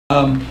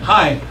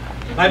Hi,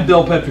 I'm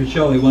Bill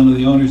Petrocelli, one of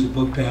the owners of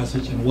Book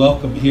Passage, and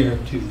welcome here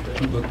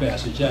to Book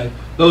Passage.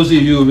 Those of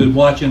you who have been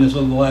watching us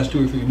over the last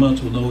 2 or 3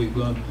 months will know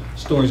the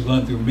store's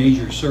gone through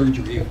major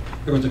surgery.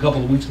 There was a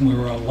couple of weeks when we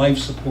were on life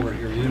support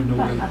here. You didn't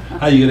know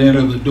how you could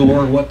enter the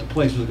door, what the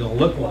place was going to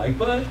look like,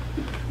 but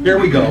here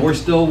we go. We're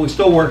still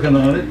working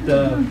on it,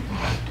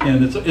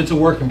 and it's a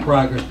work in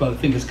progress, but I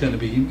think it's going to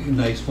be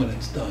nice when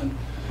it's done.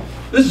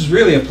 This is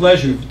really a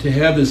pleasure to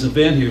have this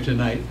event here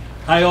tonight.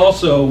 I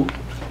also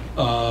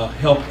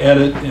help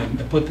edit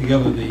and put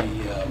together the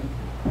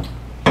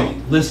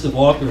list of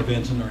author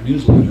events in our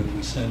newsletter that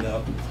we send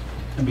out.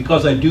 And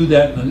because I do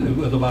that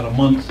with about a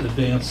month's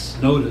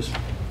advance notice,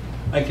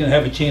 I can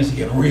have a chance to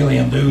get really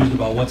enthused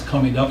about what's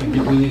coming up and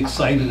get really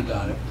excited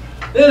about it.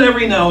 Then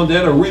every now and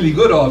then a really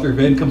good author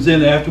event comes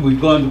in after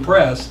we've gone to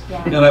press,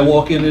 and I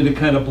walk in and it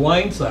kind of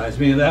blindsides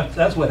me. And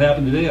that's what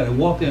happened today. I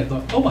walked in and I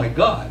thought, oh my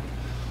God,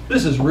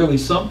 this is really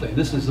something.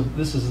 This is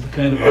the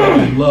kind of book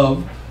I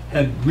love.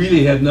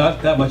 Had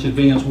not that much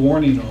advance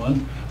warning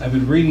on. I've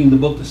been reading the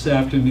book this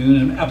afternoon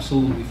and I'm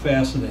absolutely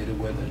fascinated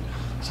with it.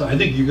 So I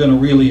think you're going to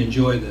really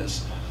enjoy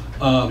this.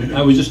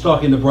 I was just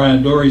talking to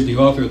Bryan, the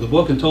author of the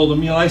book, and told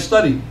him, I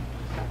studied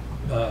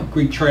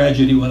Greek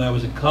tragedy when I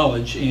was in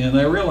college, and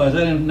I realized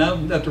now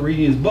after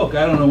reading his book,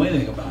 I don't know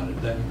anything about it.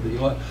 That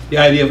the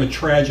idea of a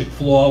tragic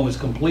flaw was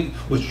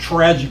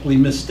tragically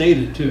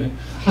misstated to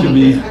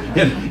me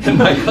in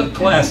my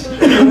class.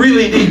 You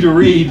really need to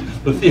read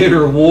The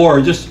Theater of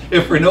War, just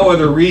if for no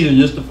other reason,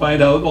 just to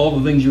find out all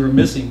the things you were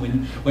missing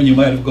when you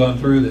might have gone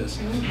through this.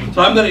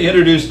 So I'm going to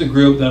introduce the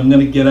group, and I'm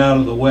going to get out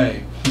of the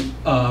way.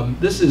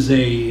 This is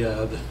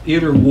The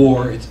Theater of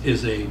War.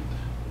 It's a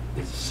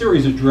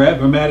series of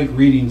dramatic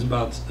readings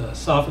about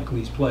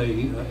Sophocles'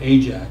 play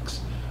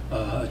Ajax,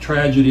 a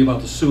tragedy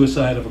about the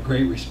suicide of a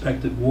great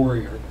respected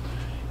warrior.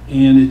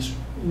 And it's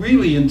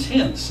really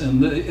intense,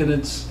 and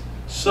it's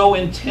so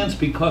intense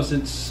because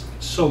it's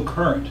so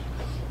current.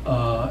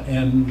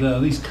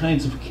 These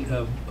kinds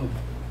of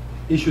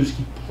issues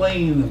keep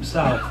playing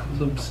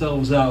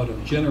themselves out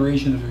of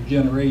generation after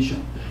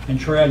generation, and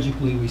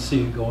tragically we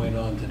see it going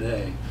on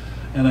today.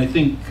 And I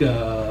think,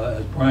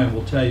 as Bryan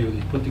will tell you,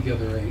 they put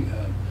together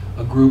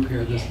a group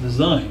here that's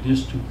designed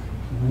just to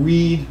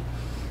read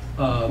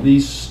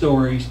these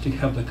stories, to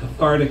have the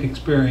cathartic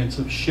experience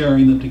of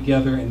sharing them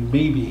together and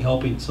maybe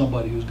helping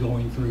somebody who's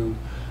going through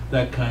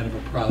that kind of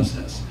a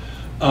process.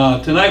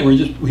 Tonight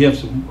we have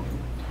some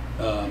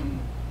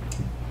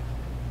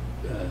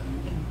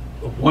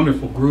a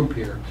wonderful group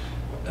here.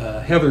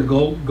 Heather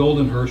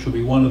Goldenhersh will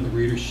be one of the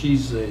readers.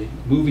 She's a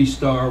movie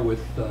star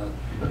with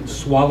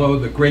Swallow,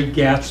 The Great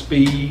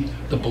Gatsby,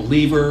 The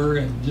Believer,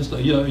 and just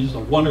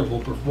a wonderful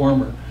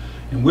performer.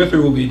 And with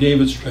her will be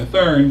David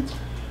Strathairn.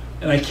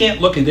 And I can't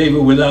look at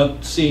David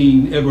without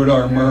seeing Edward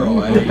R.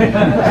 Murrow.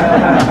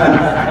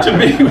 To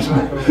me, it was,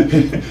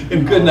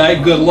 in Good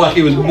Night, Good Luck,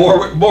 he was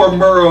more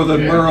Murrow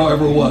than Murrow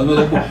ever was. It was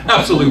an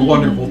absolutely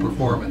wonderful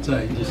performance.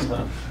 I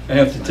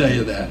have to tell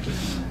you that.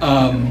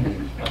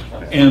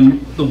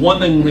 And the one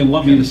thing they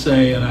want me to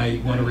say, and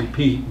I want to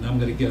repeat, and I'm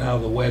going to get out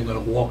of the way, I'm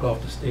going to walk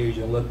off the stage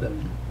and let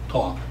them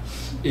talk,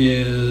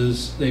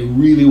 is they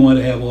really want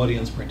to have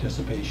audience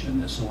participation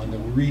in this. So when the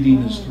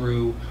reading is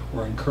through,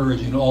 we're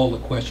encouraging all the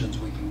questions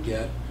we can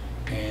get,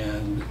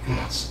 and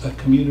it's a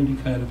community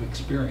kind of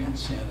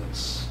experience, and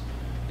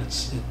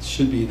it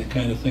should be the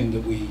kind of thing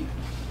that we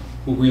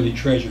will really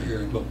treasure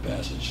here in Book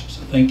Passage.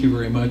 So thank you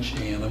very much,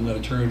 and I'm going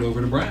to turn it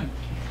over to Bryan.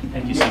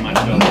 Thank you so much,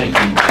 Bill. Thank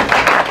you.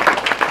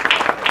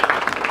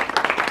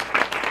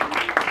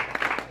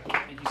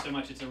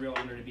 It's a real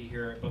honor to be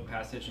here at Book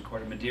Passage in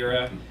Corte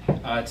Madera.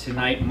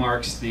 Tonight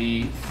marks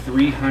the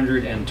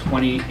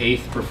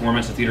 328th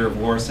performance of Theater of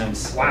War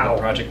since the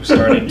project was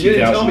started in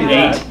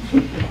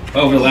 2008.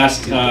 Over the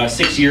last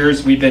 6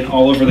 years, we've been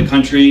all over the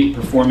country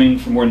performing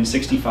for more than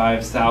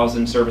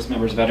 65,000 service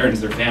members, veterans,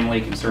 their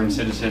family, concerned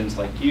citizens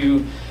like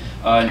you,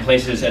 in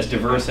places as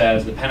diverse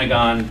as the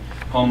Pentagon,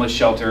 homeless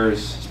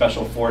shelters,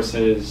 special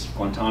forces,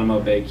 Guantanamo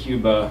Bay,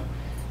 Cuba,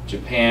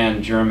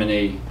 Japan,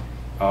 Germany,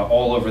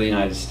 all over the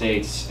United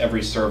States,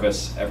 every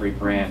service, every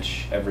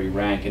branch, every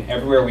rank, and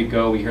everywhere we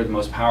go we hear the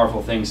most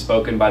powerful things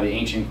spoken by the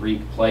ancient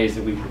Greek plays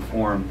that we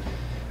perform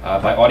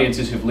by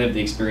audiences who've lived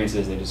the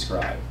experiences they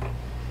describe.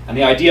 And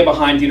the idea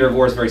behind Theater of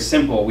War is very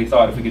simple. We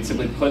thought if we could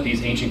simply put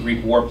these ancient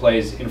Greek war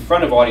plays in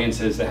front of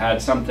audiences that had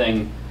some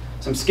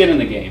skin in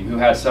the game, who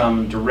had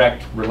some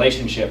direct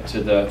relationship to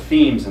the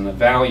themes and the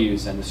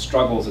values and the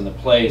struggles in the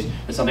plays,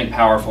 that something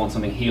powerful and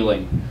something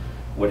healing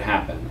would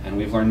happen. And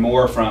we've learned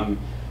more from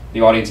the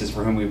audiences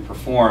for whom we've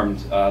performed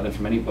than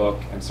from any book,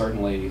 and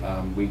certainly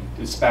we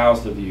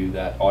espouse the view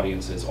that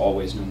audiences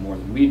always know more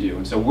than we do.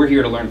 And so we're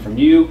here to learn from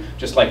you,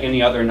 just like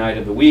any other night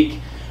of the week.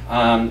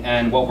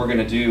 And what we're going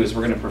to do is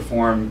we're going to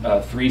perform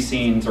two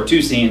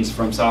scenes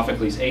from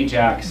Sophocles'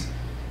 Ajax,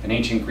 an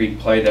ancient Greek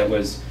play that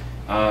was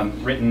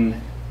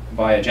written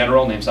by a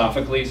general named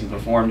Sophocles and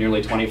performed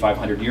nearly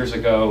 2,500 years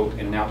ago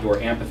in an outdoor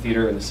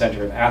amphitheater in the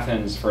center of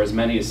Athens for as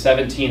many as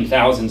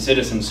 17,000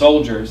 citizen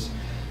soldiers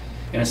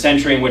in a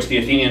century in which the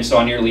Athenians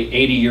saw nearly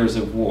 80 years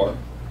of war.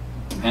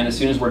 And as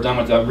soon as we're done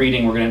with the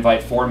reading, we're going to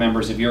invite 4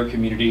 members of your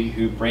community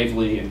who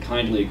bravely and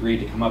kindly agreed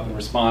to come up and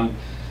respond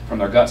from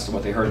their guts to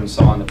what they heard and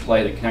saw in the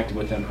play that connected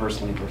with them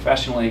personally and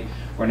professionally.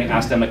 We're going to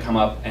ask them to come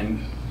up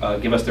and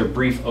give us their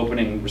brief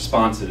opening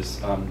responses.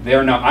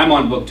 I'm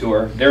on book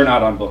tour. They're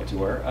not on book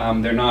tour.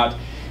 They're not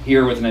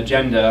here with an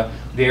agenda.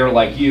 They're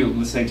like you,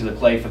 listening to the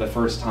play for the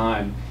first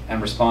time and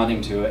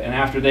responding to it. And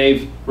after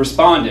they've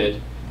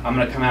responded, I'm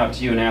going to come out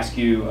to you and ask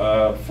you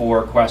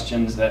 4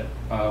 questions that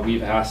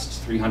we've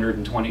asked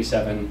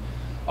 327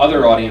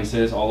 other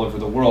audiences all over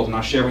the world. And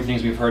I'll share with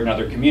things we've heard in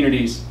other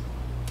communities.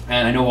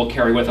 And I know we'll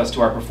carry with us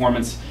to our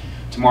performance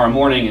tomorrow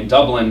morning in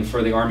Dublin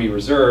for the Army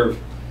Reserve,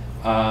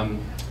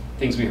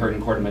 things we heard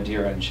in Court of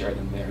Madeira, and share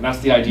them there. And that's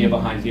the idea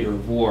behind Theatre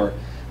of War.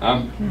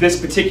 This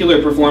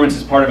particular performance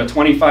is part of a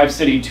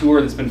 25-city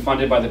tour that's been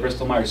funded by the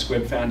Bristol-Myers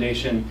Squibb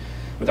Foundation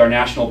with our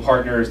national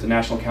partners, the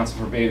National Council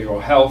for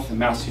Behavioral Health, the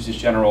Massachusetts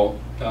General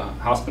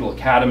Hospital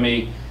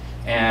Academy,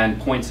 and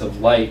Points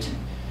of Light.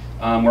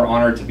 We're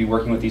honored to be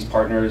working with these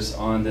partners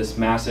on this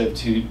massive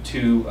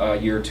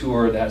two-year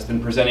tour that has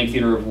been presenting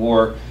Theatre of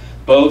War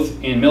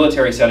both in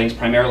military settings,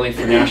 primarily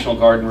for National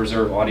Guard and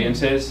Reserve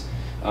audiences,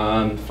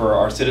 for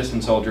our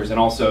citizen soldiers, and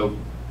also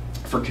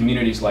for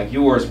communities like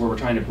yours, where we're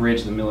trying to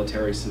bridge the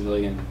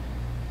military-civilian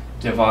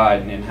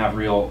divide and have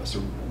real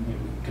sort of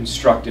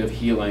constructive,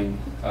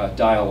 healing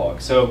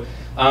dialogue. So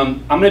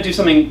I'm going to do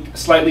something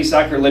slightly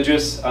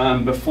sacrilegious.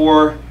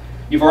 Before,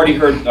 you've already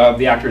heard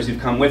the actors who've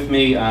come with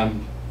me,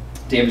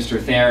 David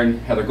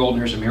Strathairn, Heather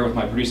Goldenhersh. I'm here with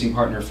my producing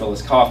partner,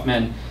 Phyllis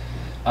Kaufman.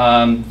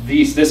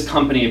 This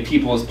company of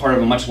people is part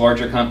of a much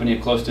larger company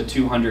of close to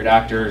 200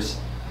 actors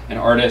and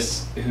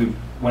artists who,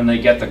 when they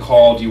get the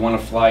call, do you want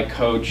to fly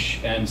coach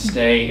and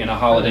stay in a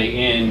Holiday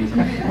Inn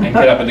and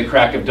get up at the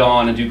crack of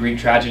dawn and do Greek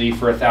tragedy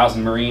for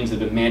 1,000 Marines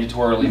that have been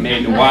mandatorily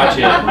made to watch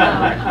it,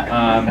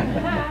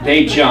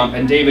 they jump,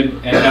 and David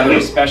and Heather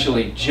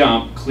especially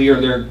jump,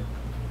 clear their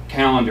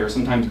calendar,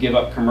 sometimes give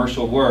up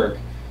commercial work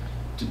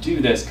to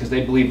do this because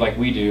they believe, like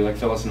we do, like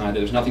Phyllis and I, that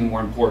there's nothing more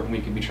important we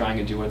could be trying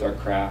to do with our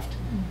craft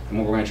and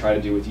what we're going to try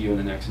to do with you in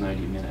the next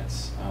 90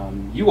 minutes.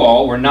 You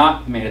all were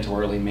not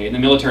mandatorily made. In the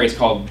military, it's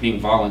called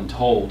being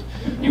voluntold.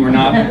 You were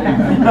not,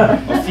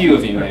 a few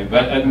of you maybe,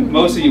 but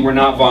most of you were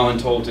not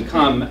voluntold to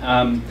come.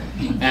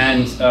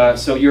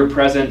 So your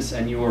presence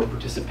and your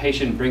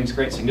participation brings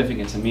great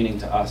significance and meaning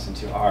to us and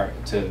to our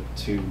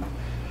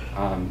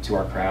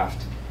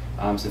craft.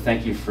 So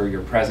thank you for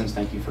your presence.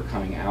 Thank you for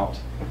coming out.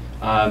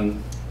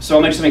 So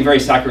I'm going to do something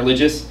very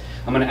sacrilegious.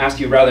 I'm going to ask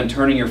you, rather than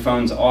turning your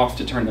phones off,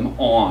 to turn them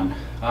on.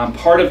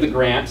 Part of the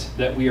grant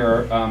that we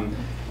are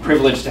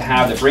privileged to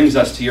have that brings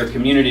us to your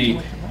community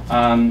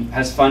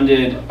has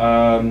funded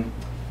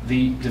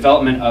the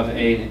development of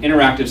an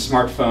interactive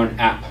smartphone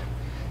app.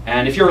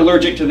 And if you're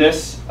allergic to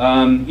this,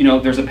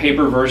 there's a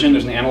paper version,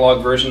 there's an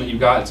analog version that you've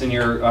got, it's in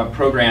your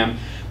program.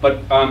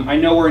 But I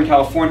know we're in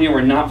California,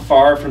 we're not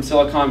far from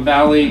Silicon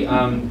Valley.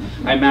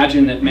 I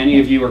imagine that many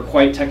of you are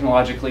quite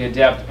technologically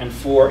adept, and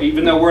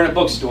even though we're in a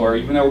bookstore,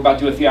 even though we're about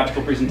to do a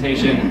theatrical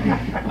presentation,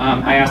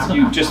 I ask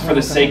you, just for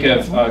the sake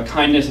of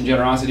kindness and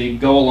generosity,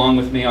 go along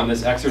with me on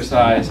this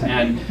exercise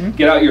and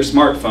get out your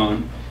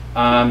smartphone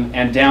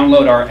and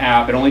download our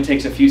app. It only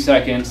takes a few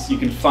seconds. You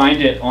can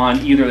find it on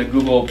either the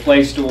Google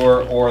Play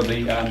Store or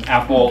the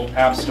Apple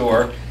App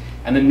Store.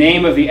 And the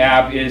name of the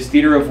app is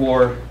Theatre of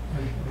War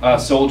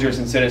Soldiers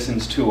and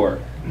Citizens Tour.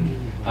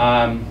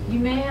 You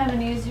may have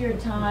an easier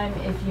time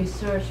if you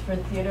search for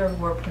Theatre of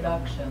War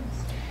Productions.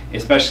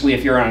 Especially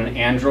if you're on an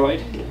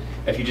Android.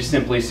 If you just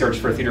simply search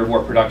for Theatre of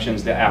War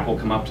Productions, the app will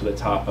come up to the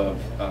top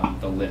of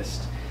the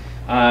list.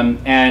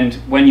 And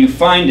when you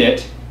find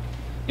it,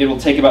 it will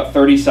take about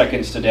 30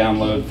 seconds to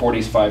download,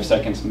 45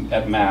 seconds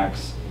at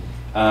max.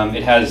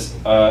 It has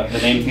the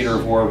name Theatre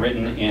of War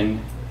written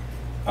in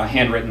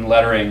handwritten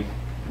lettering,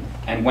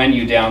 and when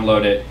you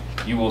download it,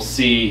 you will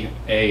see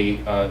a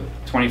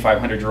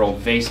 2,500-year-old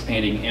vase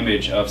painting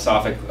image of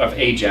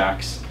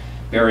Ajax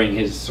burying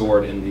his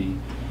sword in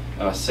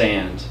the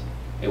sand.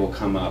 It will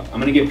come up.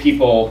 I'm going to give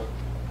people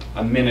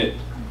a minute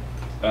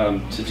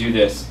to do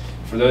this.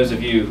 For those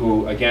of you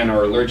who, again,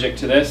 are allergic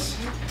to this,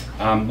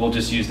 we'll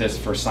just use this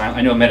for silent.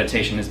 I know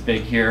meditation is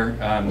big here.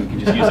 We can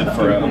just use it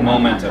for a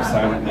moment of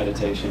silent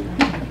meditation.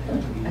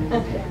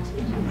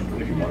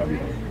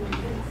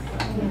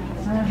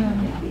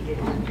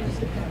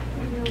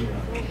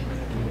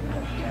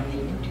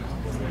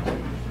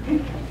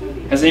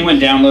 Has anyone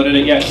downloaded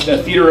it yet?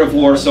 The Theatre of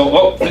War,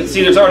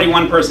 see, there's already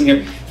one person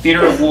here.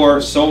 Theatre of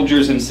War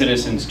Soldiers and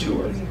Citizens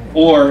Tour.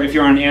 Or if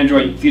you're on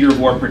Android, Theatre of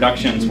War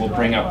Productions will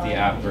bring up the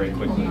app very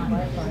quickly.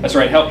 That's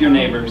right, help your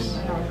neighbors.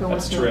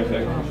 That's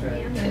terrific.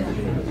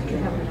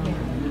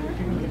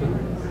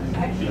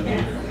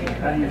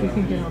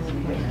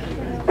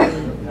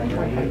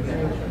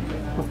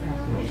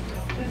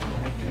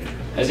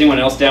 Has anyone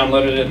else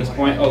downloaded it at this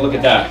point? Oh, look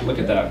at that. Look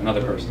at that.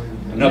 Another person.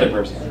 Another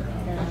person.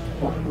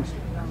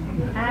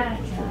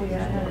 Actually, I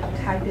had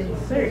to type in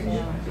search.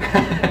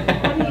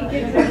 How do you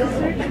get to the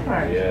search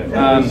part?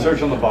 Yeah,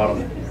 search on the bottom.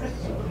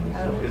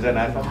 Is that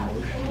an iPhone?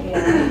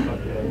 Yeah.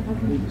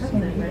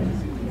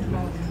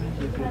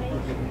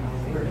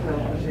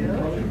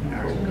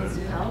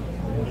 some help?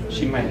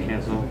 She might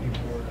cancel and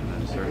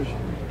then search.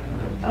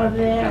 Oh,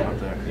 there.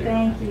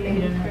 Thank you.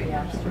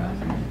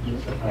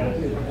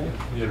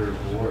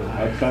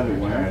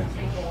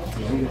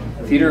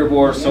 Theater of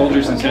War,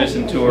 Soldiers and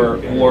Citizen Tour,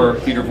 or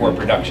Theater of War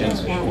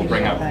Productions will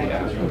bring up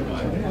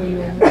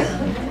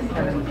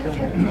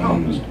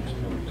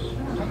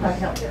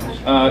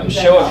the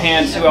show of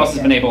hands, who else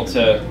has been able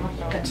to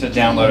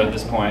download at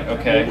this point?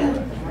 Okay.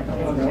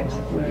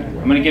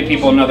 I'm going to give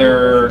people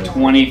another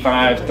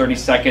 25, 30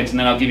 seconds, and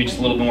then I'll give you just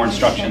a little bit more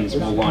instructions.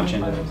 We'll launch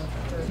into this.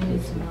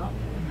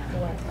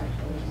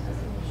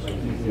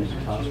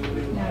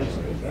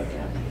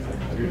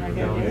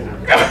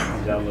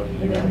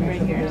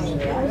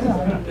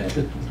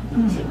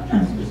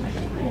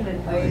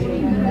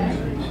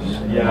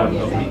 Yeah,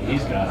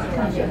 he's got it.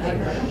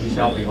 He's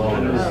helping all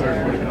of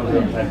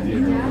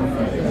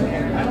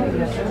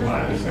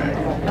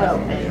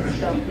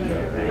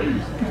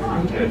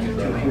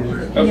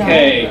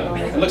Okay,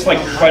 it looks like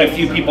quite a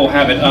few people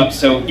have it up,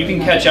 so you can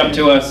catch up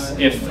to us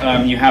if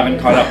you haven't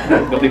caught up.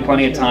 There'll be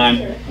plenty of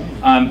time.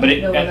 But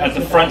at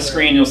the front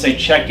screen, you'll say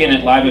check in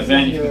at live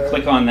event. If you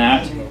click on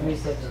that,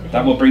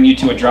 that will bring you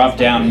to a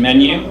drop-down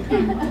menu.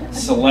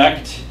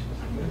 Select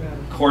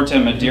Corte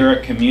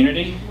Madera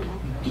Community,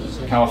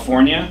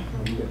 California.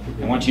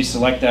 And once you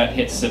select that,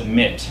 hit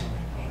submit.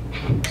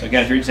 So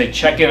again, if you're going to say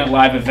check in at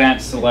live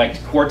event,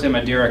 select Corte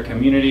Madera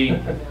Community,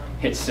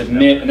 hit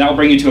submit, and that will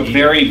bring you to a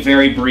very,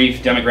 very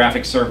brief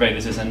demographic survey.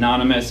 This is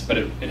anonymous, but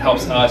it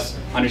helps us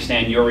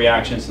understand your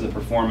reactions to the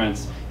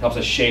performance. It helps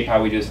us shape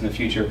how we do this in the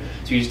future.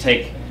 So you just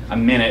take a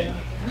minute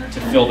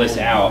to fill this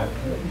out.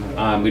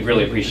 We'd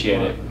really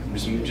appreciate it.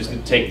 Just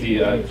take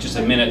just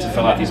a minute to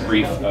fill out these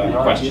brief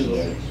questions.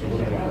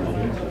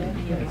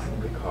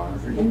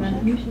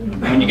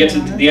 When you get to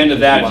the end of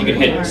that, if you could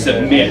hit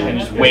submit and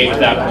just wait at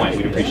that point,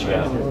 we'd appreciate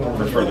it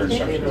for further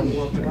instructions.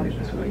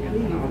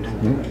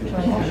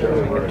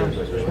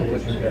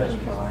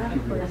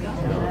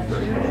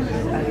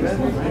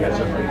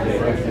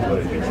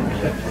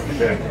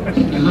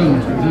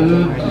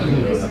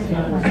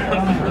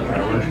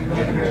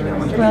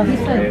 Well, he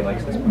said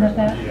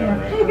that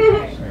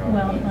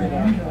well,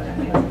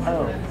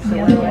 the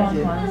other long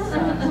one's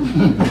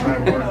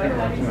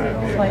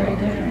slightly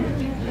different.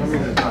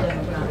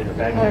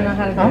 I don't know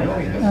how to do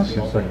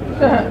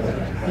it.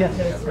 Yes.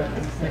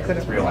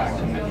 It's real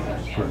acting.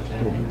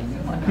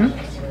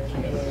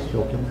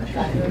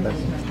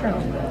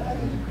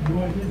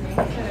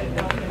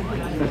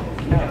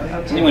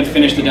 Does anyone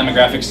finish the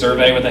demographic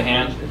survey with a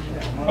hand?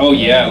 Oh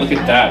yeah, look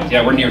at that.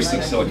 Yeah, we're near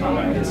Silicon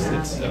Valley.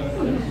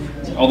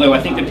 Although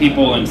I think the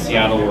people in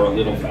Seattle were a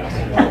little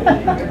faster.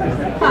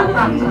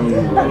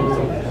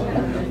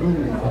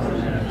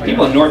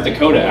 People in North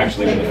Dakota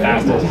actually were the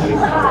fastest.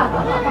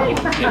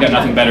 They've got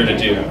nothing better to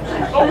do.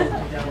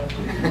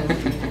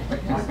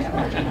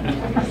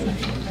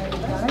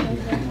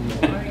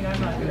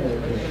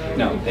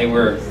 No, they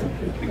were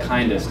the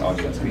kindest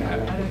audience we had.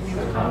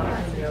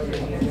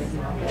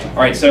 All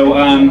right, so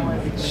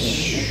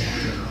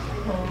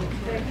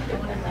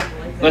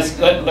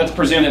let's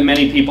presume that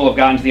many people have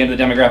gotten to the end of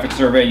the demographic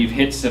survey. You've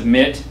hit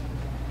submit,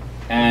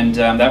 and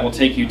that will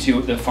take you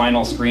to the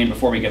final screen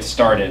before we get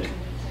started.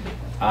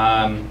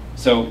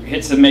 So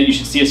hit submit. You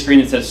should see a screen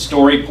that says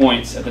story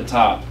points at the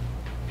top.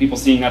 People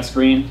seeing that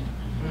screen?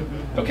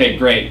 Okay,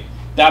 great.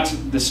 That's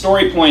the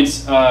story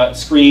points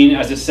screen,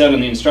 as it said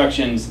in the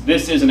instructions.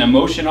 This is an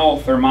emotional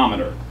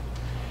thermometer.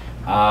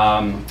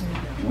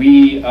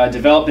 We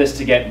developed this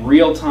to get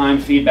real-time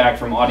feedback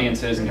from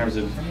audiences in terms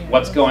of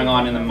what's going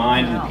on in the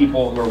mind of the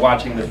people who are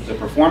watching the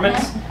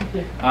performance.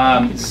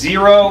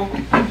 0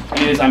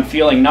 is I'm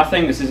feeling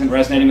nothing. This isn't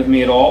resonating with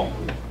me at all.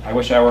 I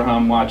wish I were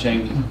home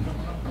watching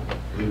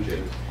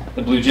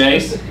the Blue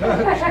Jays.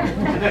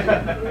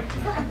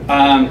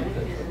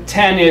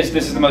 10 is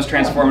this is the most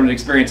transformative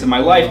experience of my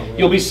life.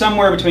 You'll be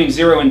somewhere between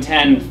 0 and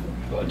 10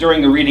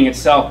 during the reading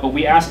itself, but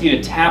we ask you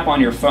to tap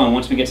on your phone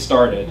once we get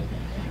started.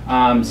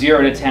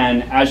 0 to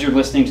 10 as you're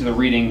listening to the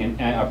reading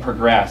and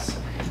progress.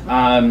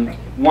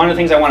 One of the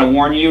things I want to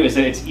warn you is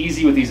that it's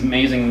easy with these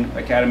amazing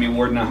Academy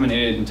Award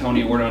nominated and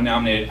Tony Award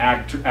nominated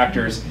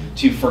actors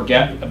to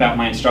forget about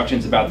my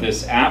instructions about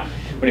this app.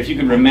 But if you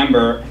could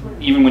remember,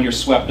 even when you're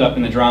swept up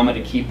in the drama,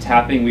 to keep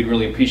tapping, we'd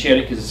really appreciate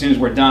it, because as soon as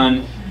we're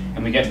done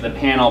and we get to the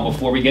panel,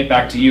 before we get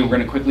back to you, we're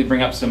going to quickly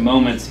bring up some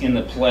moments in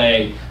the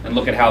play and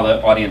look at how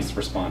the audience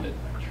responded.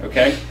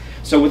 Okay?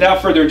 So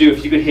without further ado,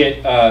 if you could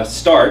hit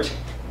start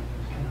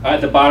at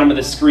the bottom of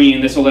the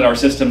screen, this will let our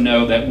system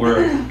know that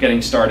we're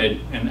getting started.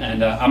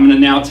 And I'm going to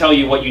now tell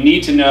you what you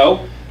need to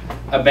know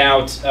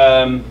about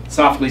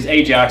Sophocles'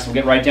 Ajax. We'll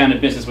get right down to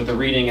business with the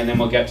reading, and then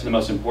we'll get to the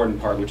most important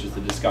part, which is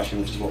the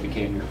discussion, which is what we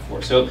came here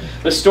for. So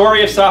the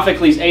story of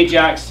Sophocles'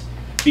 Ajax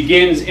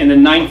begins in the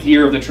 9th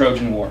year of the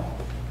Trojan War.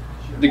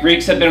 The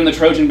Greeks had been on the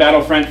Trojan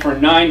battlefront for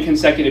 9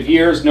 consecutive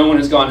years. No one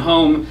has gone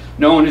home.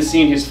 No one has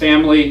seen his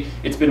family.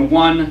 It's been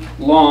one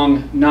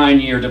long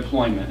 9-year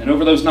deployment. And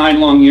over those 9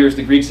 long years,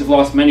 the Greeks have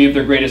lost many of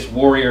their greatest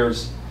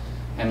warriors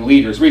and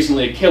leaders.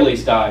 Recently,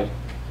 Achilles died.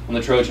 on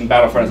the Trojan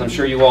battlefront. As I'm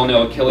sure you all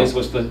know, Achilles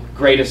was the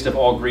greatest of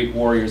all Greek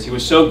warriors. He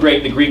was so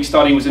great the Greeks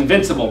thought he was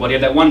invincible, but he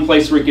had that one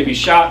place where he could be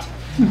shot,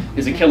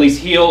 his Achilles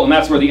heel, and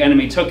that's where the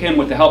enemy took him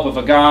with the help of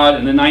a god.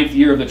 In the 9th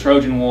year of the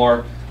Trojan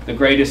War, the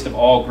greatest of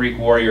all Greek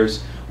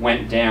warriors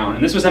went down.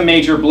 And this was a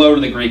major blow to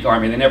the Greek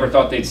army. They never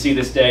thought they'd see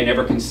this day,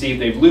 never conceived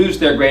they'd lose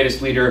their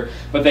greatest leader,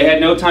 but they had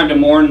no time to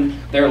mourn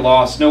their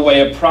loss, no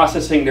way of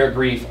processing their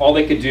grief. All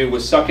they could do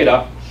was suck it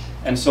up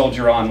and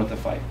soldier on with the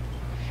fight.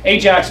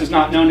 Ajax was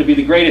not known to be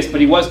the greatest,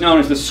 but he was known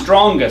as the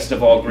strongest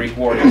of all Greek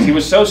warriors. He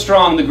was so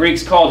strong the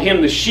Greeks called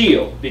him the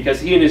shield, because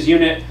he and his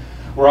unit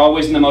were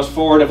always in the most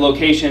forward of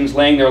locations,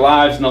 laying their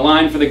lives in the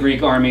line for the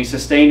Greek army,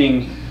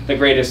 sustaining the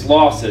greatest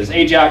losses.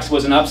 Ajax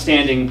was an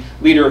upstanding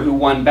leader who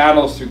won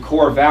battles through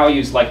core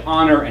values like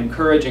honor and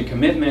courage and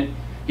commitment.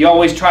 He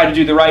always tried to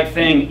do the right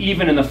thing,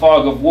 even in the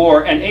fog of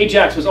war. And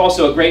Ajax was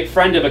also a great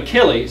friend of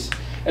Achilles,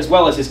 as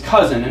well as his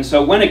cousin. And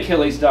so when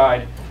Achilles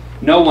died,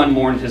 no one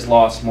mourned his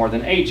loss more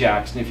than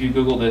Ajax. And if you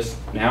Google this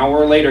now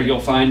or later, you'll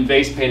find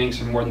vase paintings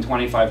from more than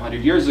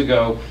 2,500 years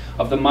ago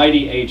of the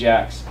mighty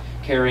Ajax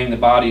carrying the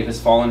body of his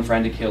fallen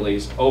friend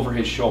Achilles over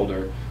his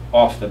shoulder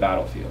off the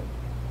battlefield.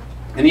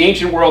 In the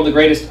ancient world, the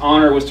greatest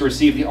honor was to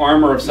receive the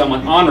armor of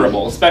someone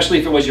honorable, especially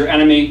if it was your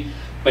enemy,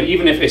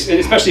 especially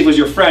if it was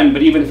your friend,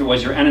 but even if it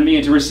was your enemy.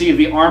 And to receive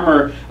the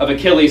armor of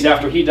Achilles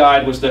after he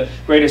died was the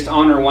greatest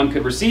honor one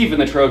could receive in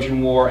the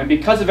Trojan War. And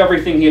because of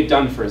everything he had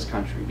done for his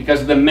country,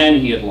 because of the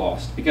men he had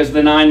lost, because of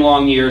the 9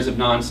 long years of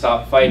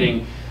nonstop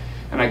fighting,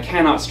 and I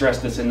cannot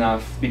stress this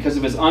enough, because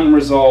of his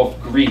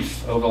unresolved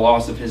grief over the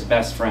loss of his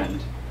best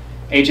friend,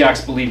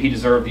 Ajax believed he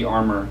deserved the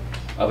armor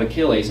of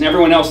Achilles. And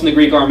everyone else in the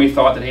Greek army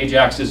thought that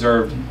Ajax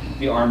deserved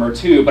the armor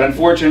too. But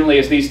unfortunately,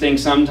 as these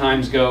things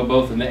sometimes go,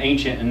 both in the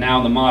ancient and now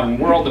in the modern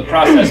world, the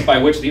process by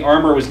which the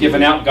armor was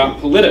given out got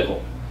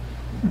political.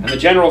 And the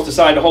generals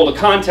decided to hold a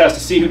contest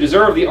to see who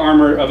deserved the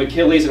armor of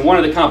Achilles. And one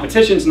of the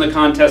competitions in the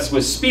contest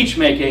was speech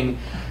making.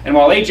 And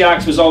while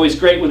Ajax was always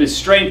great with his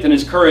strength and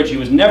his courage, he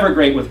was never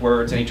great with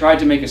words. And he tried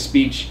to make a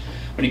speech,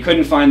 but he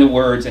couldn't find the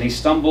words, and he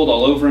stumbled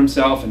all over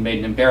himself and made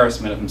an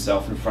embarrassment of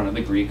himself in front of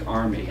the Greek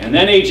army. And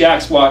then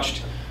Ajax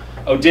watched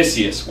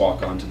Odysseus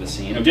walk onto the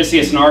scene.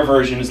 Odysseus in our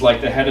version is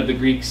like the head of the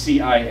Greek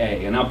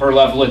CIA, an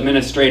upper-level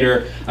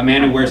administrator, a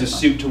man who wears a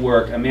suit to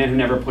work, a man who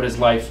never put his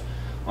life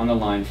on the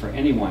line for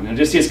anyone. And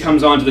Odysseus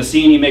comes onto the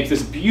scene, he makes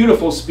this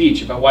beautiful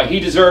speech about why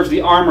he deserves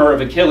the armor of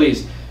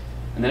Achilles,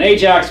 and then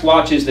Ajax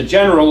watches the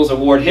generals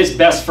award his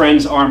best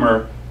friend's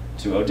armor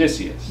to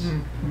Odysseus.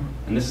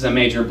 And this is a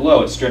major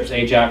blow. It strips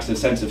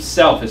Ajax's sense of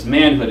self, his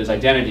manhood, his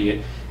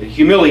identity. It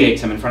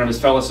humiliates him in front of his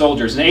fellow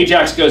soldiers. And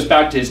Ajax goes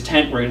back to his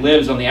tent where he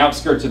lives on the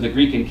outskirts of the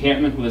Greek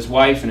encampment with his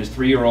wife and his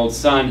 3-year-old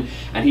son,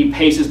 and he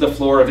paces the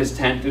floor of his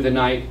tent through the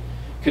night,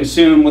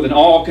 consumed with an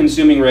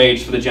all-consuming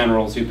rage for the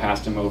generals who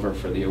passed him over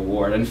for the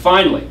award. And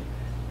finally,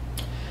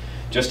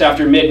 just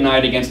after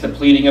midnight, against the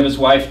pleading of his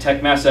wife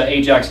Tecmessa,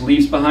 Ajax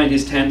leaves behind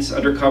his tents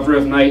under cover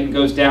of night and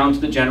goes down to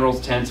the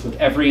generals' tents with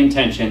every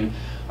intention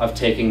of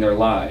taking their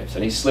lives.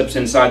 And he slips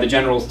inside the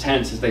generals'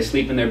 tents as they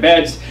sleep in their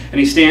beds, and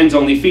he stands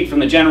only feet from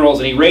the generals,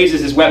 and he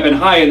raises his weapon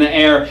high in the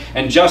air,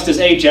 and just as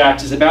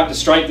Ajax is about to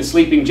strike the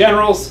sleeping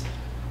generals,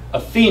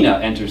 Athena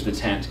enters the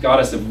tent,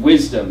 goddess of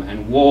wisdom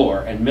and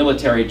war and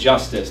military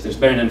justice. There's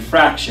been an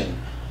infraction.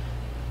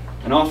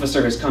 An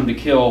officer has come to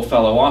kill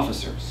fellow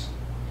officers.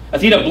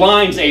 Athena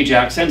blinds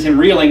Ajax, sends him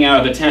reeling out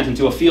of the tent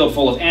into a field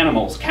full of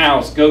animals,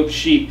 cows, goats,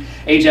 sheep.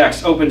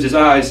 Ajax opens his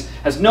eyes,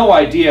 has no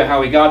idea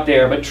how he got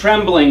there, but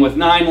trembling with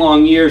 9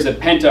 long years of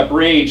pent-up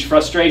rage,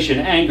 frustration,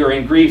 anger,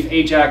 and grief,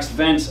 Ajax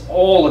vents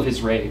all of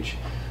his rage,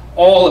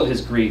 all of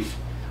his grief,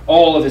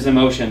 all of his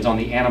emotions on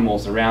the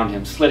animals around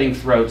him, slitting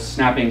throats,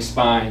 snapping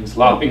spines,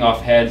 lopping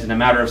off heads. In a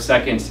matter of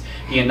seconds,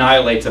 he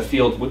annihilates a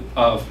field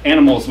of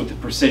animals with the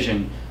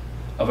precision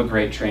of a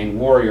great trained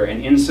warrior.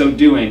 And in so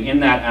doing,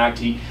 in that act,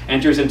 he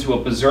enters into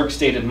a berserk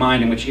state of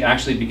mind in which he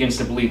actually begins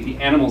to believe the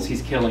animals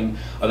he's killing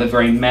are the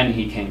very men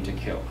he came to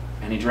kill.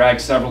 And he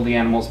drags several of the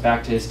animals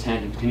back to his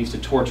tent and continues to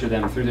torture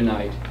them through the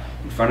night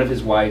in front of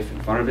his wife,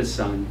 in front of his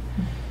son,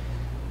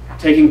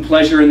 taking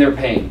pleasure in their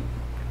pain,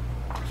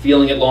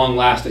 feeling at long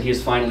last that he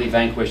has finally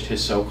vanquished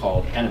his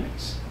so-called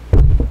enemies.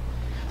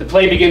 The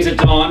play begins at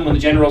dawn. When the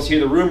generals hear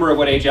the rumor of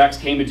what Ajax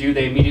came to do,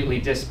 they immediately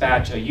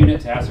dispatch a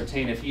unit to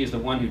ascertain if he is the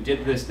one who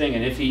did this thing,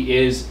 and if he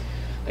is,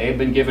 they have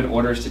been given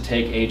orders to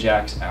take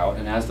Ajax out.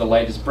 And as the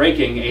light is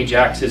breaking,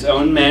 Ajax, his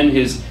own men,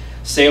 his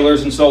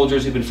sailors and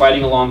soldiers who've been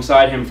fighting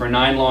alongside him for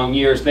 9 long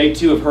years, they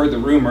too have heard the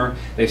rumor.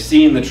 They've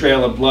seen the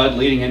trail of blood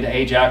leading into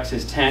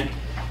Ajax's tent,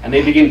 and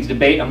they begin to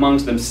debate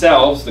amongst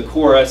themselves, the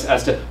chorus,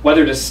 as to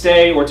whether to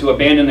stay or to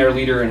abandon their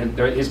leader in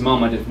his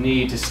moment of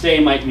need. To stay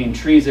might mean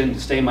treason,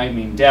 to stay might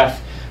mean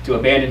death. To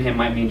abandon him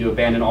might mean to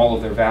abandon all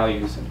of their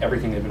values and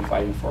everything they've been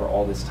fighting for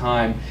all this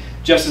time.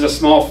 Just as a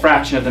small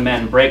fraction of the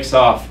men breaks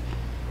off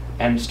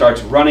and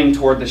starts running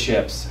toward the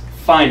ships,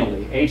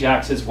 finally,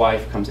 Ajax's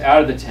wife comes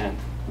out of the tent,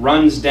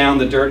 runs down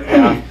the dirt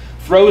path,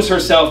 throws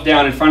herself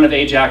down in front of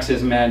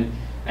Ajax's men,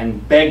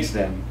 and begs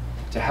them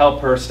to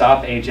help her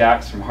stop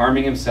Ajax from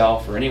harming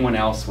himself or anyone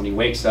else when he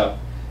wakes up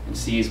and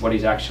sees what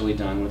he's actually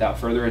done. Without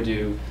further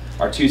ado,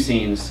 our two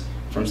scenes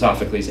from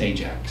Sophocles'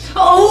 Ajax.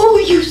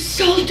 Oh, you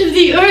salt of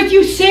the earth,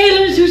 you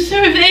sailors who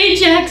serve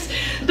Ajax!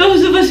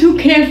 Those of us who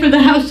care for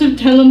the house of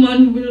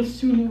Telamon will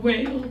soon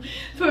wail.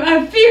 For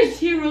our fierce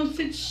hero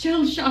sits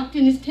shell-shocked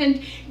in his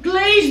tent,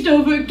 glazed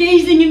over,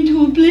 gazing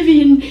into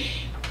oblivion.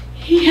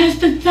 He has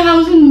the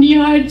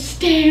 1,000-yard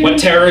stare. What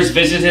terrors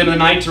visit him in the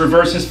night to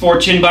reverse his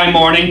fortune by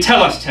morning?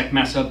 Tell us,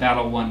 Tecmessa,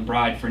 battle-won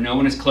bride, for no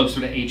one is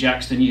closer to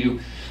Ajax than you,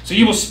 so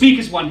you will speak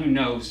as one who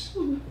knows.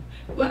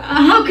 Well,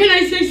 how can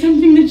I say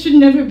something that should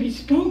never be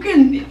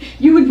spoken?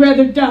 You would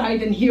rather die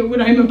than hear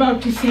what I am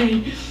about to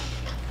say.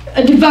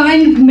 A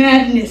divine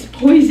madness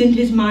poisoned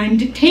his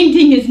mind,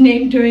 tainting his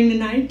name during the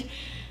night.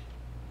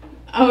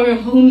 Our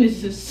home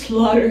is a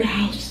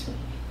slaughterhouse,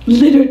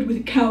 littered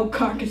with cow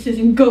carcasses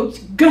and goats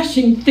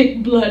gushing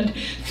thick blood,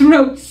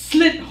 throats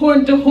slit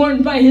horn to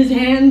horn by his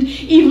hand,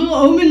 evil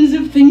omens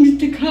of things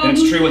to come.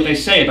 That's true what they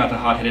say about the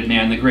hot-headed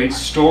man. The great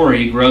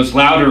story grows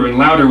louder and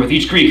louder with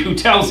each Greek who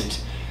tells it.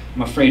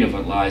 I'm afraid of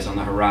what lies on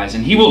the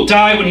horizon. He will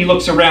die when he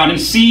looks around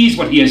and sees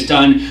what he has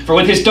done, for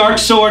with his dark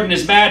sword and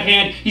his mad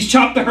hand, he's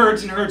chopped the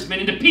herds and herdsmen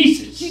into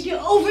pieces.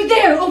 Over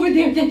there,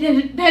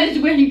 that is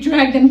where he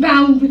dragged them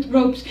bound with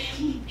ropes.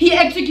 He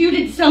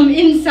executed some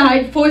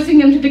inside, forcing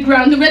them to the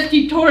ground. The rest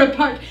he tore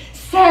apart,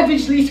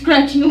 savagely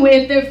scratching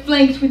away at their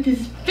flanks with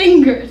his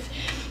fingers.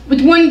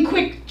 With one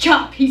quick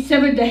chop, he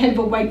severed the head of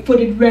a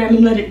white-footed ram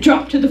and let it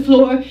drop to the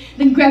floor.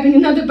 Then grabbing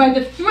another by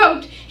the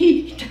throat,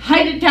 he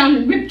tied it down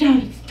and ripped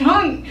out its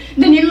tongue.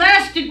 Then he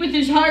lashed it with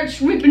his harsh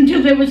whip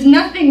until there was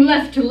nothing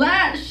left to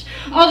lash,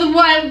 all the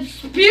while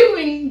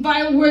spewing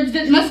vile words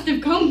that must have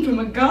come from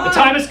a god. The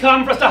time has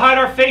come for us to hide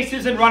our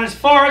faces and run as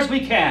far as we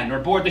can, or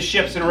board the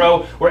ships and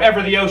row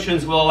wherever the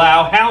oceans will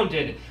allow,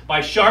 hounded by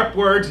sharp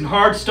words and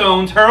hard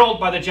stones hurled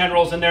by the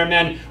generals and their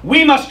men.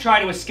 We must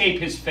try to escape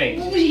his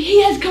fate.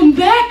 He has come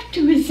back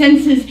to his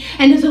senses,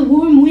 and as a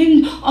warm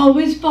wind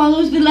always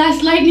follows the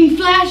last lightning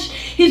flash,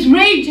 his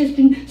rage has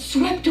been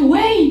swept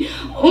away,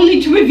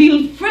 only to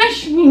reveal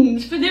fresh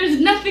wounds, for there is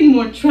nothing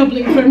more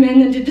troubling for a man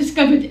than to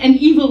discover an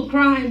evil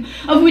crime,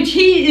 of which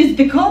he is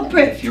the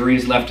culprit. The fury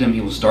has left him. He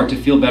will start to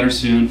feel better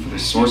soon, for the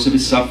source of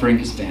his suffering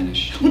has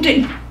vanished.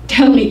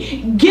 Tell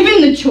me,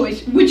 given the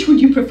choice, which would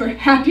you prefer,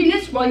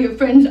 happiness while your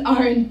friends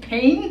are in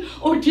pain,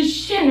 or to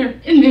share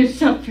in their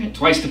suffering?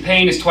 Twice the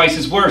pain is twice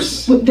as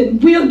worse. Well, then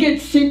we'll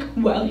get sick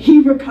while he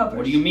recovers.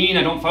 What do you mean?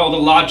 I don't follow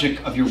the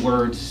logic of your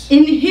words.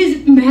 In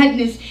his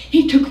madness,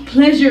 he took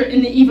pleasure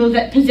in the evil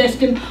that possessed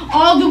him,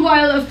 all the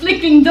while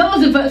afflicting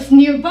those of us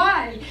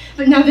nearby.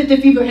 But now that the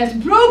fever has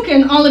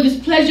broken, all of his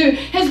pleasure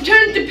has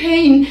turned to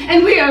pain,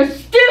 and we are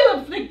still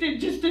afflicted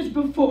just as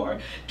before.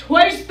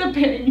 Twice the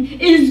pain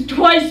is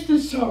twice the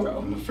sorrow.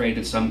 I'm afraid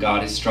that some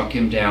god has struck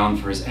him down,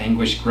 for his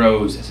anguish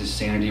grows as his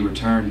sanity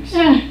returns.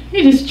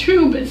 It is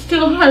true, but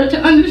still hard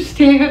to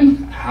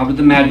understand. How did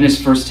the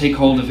madness first take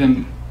hold of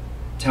him?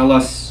 Tell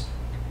us.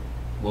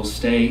 We'll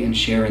stay and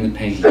share in the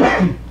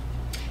pain.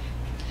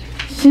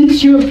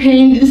 Since your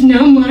pain is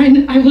now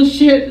mine, I will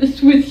share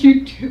this with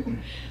you too.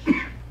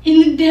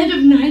 In the dead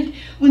of night,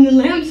 when the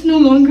lamps no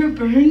longer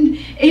burned,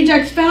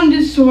 Ajax found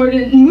his sword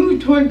and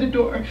moved toward the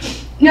door.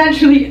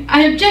 Naturally,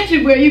 I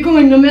objected. Where are you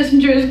going? No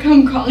messenger has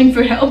come calling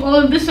for help. All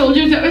of the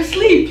soldiers are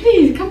asleep.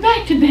 Please, come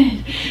back to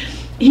bed.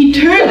 He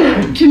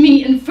turned to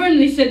me and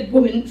firmly said,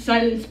 "Woman,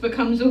 silence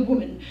becomes a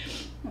woman."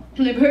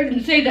 And I've heard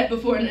him say that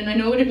before, and I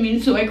know what it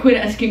means, so I quit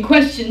asking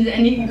questions,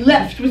 and he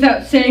left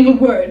without saying a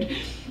word.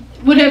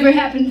 Whatever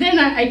happened then,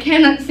 I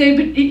cannot say,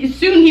 but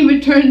soon he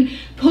returned,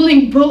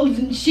 pulling bulls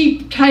and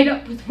sheep tied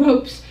up with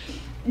ropes.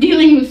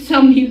 Dealing with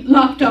some, he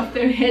lopped off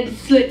their heads,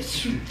 slit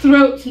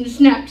throats, and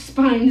snapped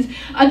spines.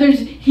 Others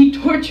he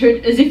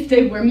tortured as if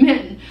they were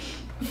men.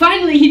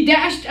 Finally, he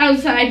dashed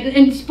outside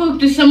and spoke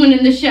to someone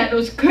in the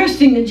shadows,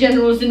 cursing the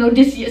generals and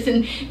Odysseus,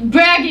 and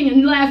bragging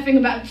and laughing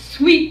about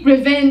sweet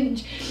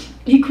revenge.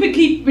 He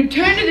quickly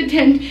returned to the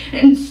tent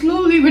and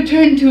slowly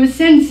returned to his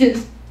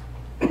senses.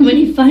 When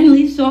he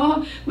finally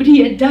saw what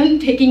he had done,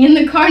 taking in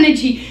the carnage,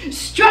 he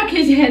struck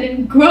his head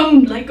and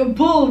groaned like a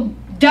bull,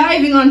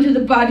 diving onto the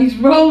bodies,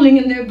 rolling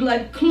in their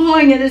blood,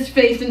 clawing at his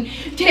face and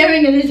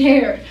tearing at his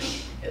hair.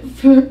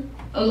 For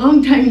a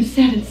long time he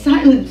sat in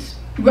silence,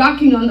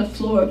 rocking on the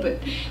floor,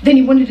 but then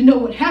he wanted to know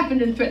what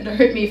happened and threatened to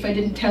hurt me if I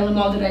didn't tell him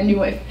all that I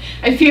knew. I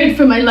feared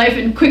for my life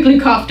and quickly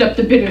coughed up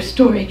the bitter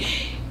story.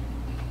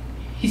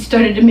 He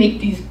started to make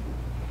these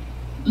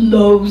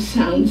low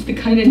sounds, the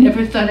kind I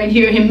never thought I'd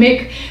hear him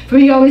make, for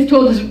he always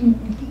told his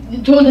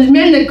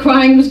men that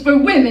crying was for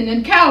women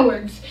and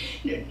cowards.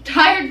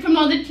 Tired from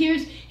all the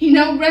tears, he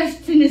now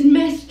rests in his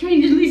mess,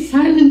 strangely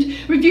silent,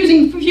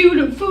 refusing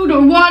food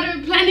or water,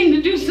 planning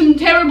to do some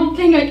terrible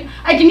thing.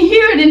 I can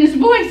hear it in his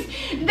voice.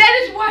 That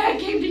is why I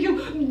came to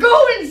you.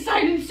 Go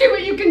inside and see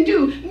what you can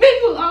do. Men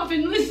will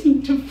often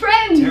listen to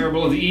friends.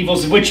 Terrible are the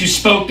evils of which you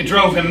spoke that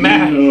drove him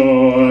mad. I'm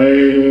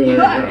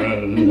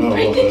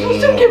afraid things will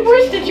soon get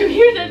worse. Did you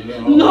hear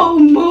that low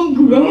moan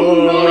groan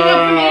rolling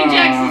up from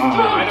Ajax's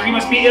throat? Either he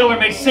must be ill or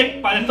made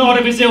sick by the thought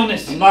of his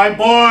illness. My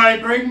boy,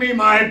 bring me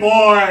my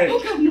boy.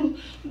 Oh God, no.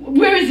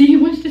 Where is he? He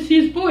wants to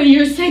see his boy,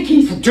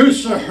 Yersekis.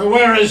 Teucer,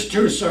 where is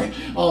Teucer?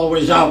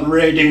 Always out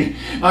raiding.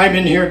 I'm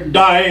in here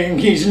dying.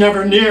 He's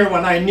never near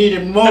when I need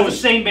him Not the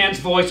most. same man's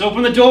voice.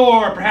 Open the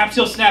door. Perhaps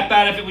he'll snap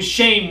out if it was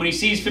shame when he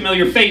sees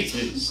familiar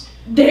faces.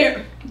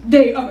 There,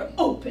 they are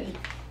open.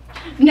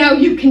 Now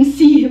you can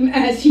see him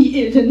as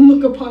he is and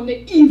look upon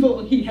the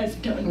evil he has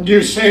done.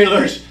 You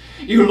sailors,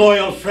 you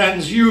loyal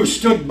friends, you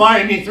stood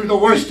by me through the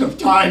worst of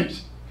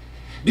times.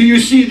 Do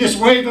you see this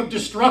wave of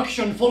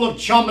destruction full of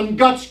chum and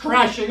guts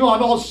crashing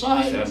on all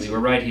sides? Sadly, we're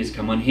right. He has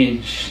come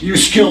unhinged. You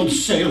skilled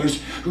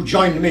sailors who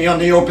joined me on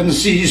the open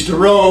seas to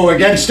row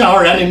against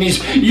our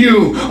enemies,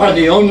 you are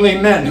the only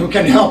men who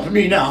can help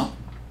me now.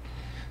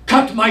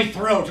 Cut my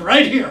throat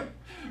right here,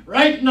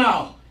 right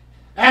now.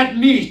 Add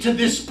me to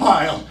this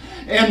pile.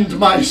 End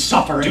my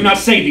suffering. Do not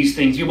say these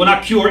things. You will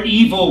not cure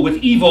evil with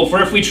evil, for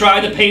if we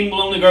try, the pain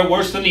will only grow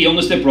worse than the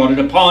illness that brought it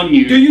upon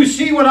you. Do you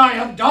see what I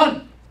have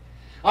done?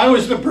 I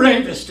was the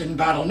bravest in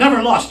battle,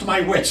 never lost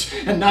my wits,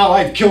 and now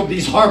I've killed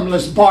these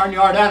harmless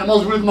barnyard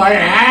animals with my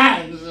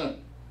hands.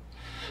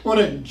 What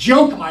a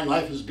joke my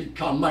life has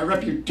become, my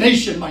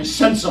reputation, my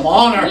sense of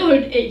honor.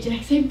 Lord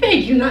Ajax, I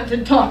beg you not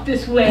to talk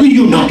this way. Will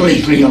you not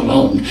leave me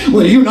alone?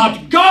 Will you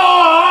not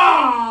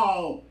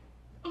go?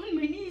 On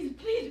my knees,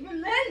 please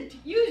relent.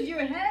 Use your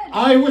head.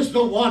 I was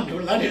the one who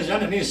let his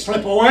enemies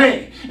slip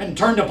away and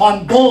turned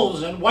upon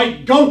bulls and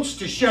white goats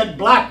to shed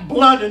black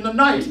blood in the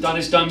night. Done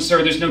is done,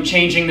 sir. There's no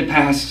changing the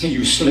past.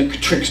 You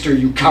slick trickster,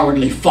 you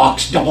cowardly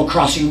fox,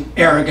 double-crossing,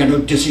 arrogant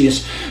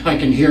Odysseus. I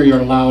can hear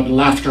your loud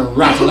laughter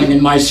rattling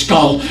in my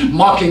skull,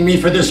 mocking me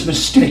for this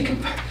mistake.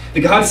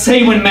 The gods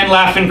say when men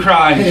laugh and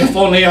cry. If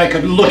only I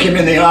could look him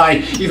in the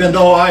eye, even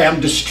though I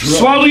am destroyed.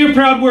 Swallow your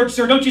proud words,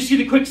 sir. Don't you see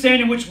the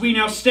quicksand in which we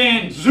now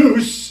stand?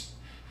 Zeus,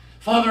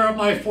 father of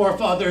my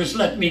forefathers,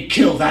 let me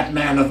kill that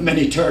man of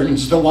many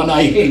turns, the one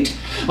I hate,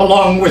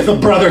 along with the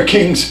brother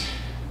kings.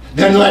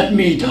 Then let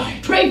me die.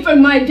 Pray for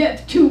my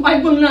death too.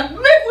 I will not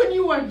live when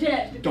you are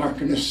dead.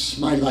 Darkness,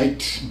 my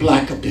light,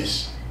 black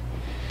abyss.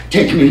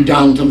 Take me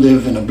down to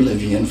live in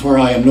oblivion, for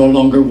I am no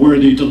longer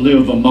worthy to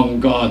live among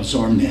gods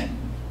or men.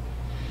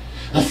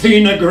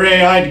 Athena,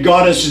 gray-eyed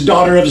goddess,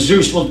 daughter of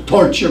Zeus, will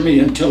torture me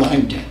until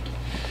I'm dead.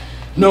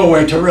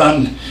 Nowhere to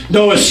run,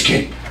 no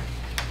escape.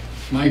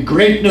 My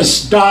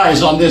greatness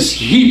dies on this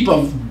heap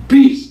of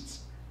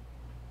beasts.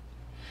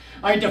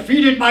 I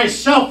defeated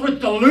myself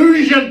with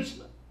delusions.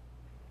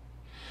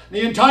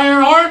 The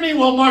entire army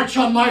will march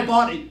on my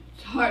body.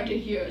 It's hard to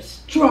hear a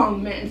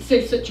strong man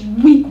say such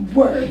weak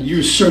words.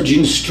 You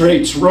surging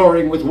straits,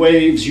 roaring with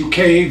waves, you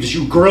caves,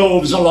 you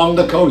groves along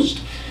the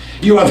coast.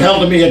 You have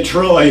held me at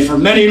Troy for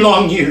many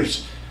long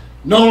years.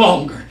 No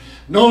longer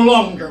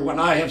when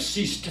I have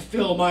ceased to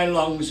fill my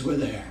lungs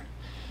with air.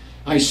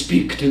 I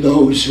speak to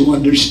those who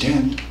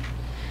understand.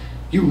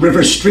 You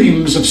river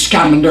streams of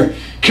Scamander,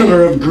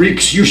 killer of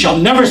Greeks, you shall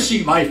never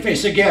see my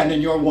face again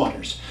in your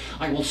waters.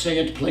 I will say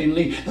it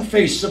plainly, the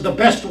face of the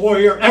best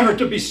warrior ever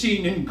to be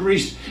seen in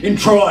Greece, in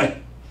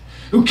Troy,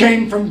 who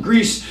came from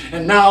Greece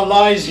and now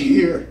lies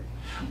here,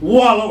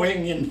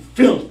 wallowing in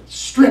filth,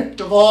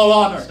 stripped of all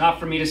honor. It's not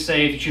for me to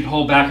say if you should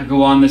hold back or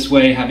go on this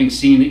way, having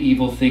seen the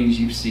evil things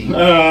you've seen.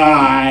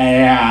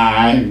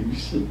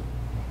 Ajax.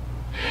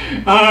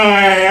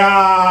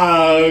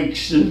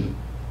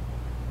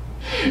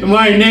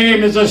 My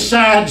name is a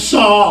sad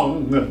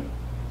song.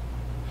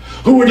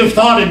 Who would have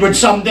thought it would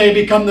someday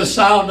become the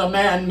sound a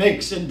man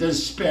makes in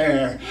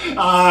despair?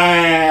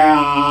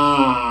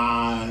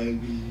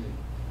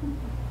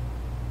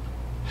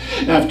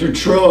 After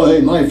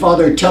Troy, my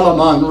father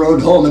Telamon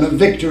rode home in a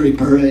victory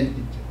parade.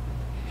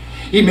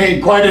 He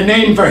made quite a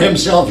name for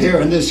himself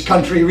here in this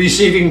country,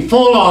 receiving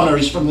full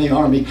honors from the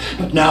army.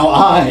 But now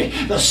I,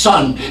 the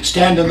son,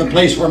 stand in the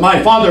place where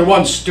my father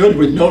once stood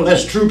with no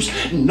less troops,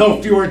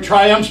 no fewer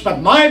triumphs,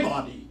 but my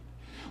body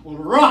will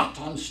rot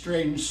on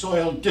strange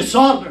soil,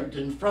 dishonored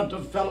in front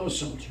of fellow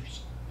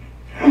soldiers.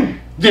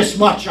 This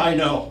much I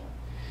know.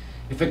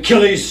 If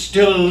Achilles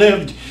still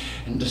lived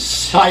and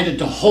decided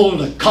to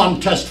hold a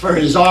contest for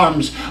his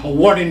arms,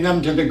 awarding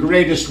them to the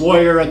greatest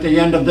warrior at the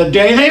end of the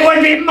day, they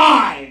would be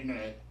mine!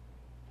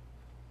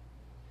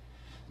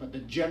 But the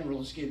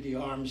generals gave the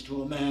arms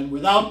to a man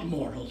without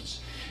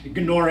morals,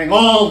 ignoring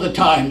all the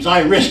times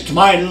I risked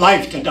my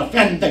life to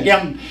defend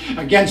them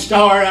against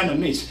our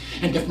enemies.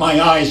 And if my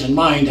eyes and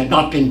mind had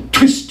not been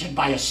twisted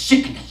by a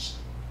sickness,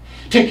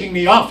 taking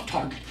me off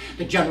target,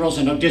 the generals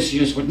and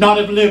Odysseus would not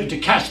have lived to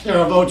cast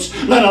their votes,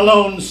 let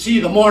alone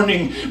see the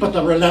morning. But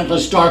the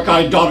relentless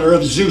dark-eyed daughter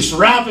of Zeus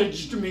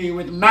ravaged me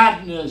with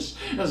madness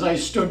as I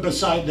stood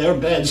beside their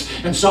beds,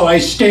 and so I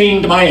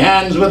stained my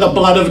hands with the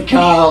blood of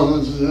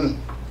cows.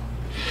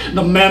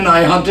 The men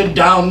I hunted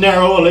down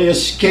narrowly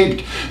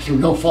escaped. Through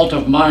no fault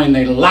of mine,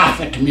 they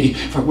laugh at me,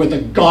 for with the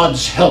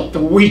gods' help,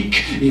 the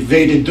weak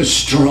evaded the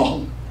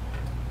strong.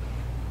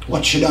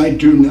 What should I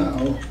do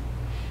now?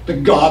 The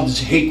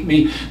gods hate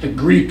me, the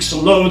Greeks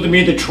loathe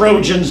me, the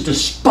Trojans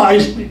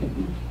despise me.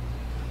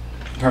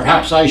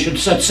 Perhaps I should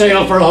set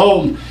sail for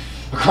home,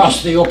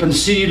 across the open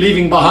sea,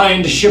 leaving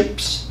behind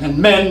ships and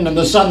men and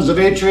the sons of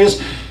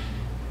Atreus.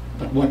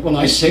 But But what will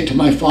I say to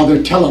my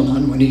father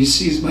Telamon when he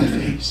sees my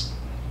face?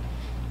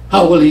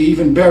 How will he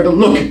even bear to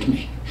look at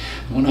me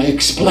when I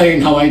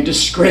explain how I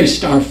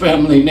disgraced our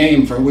family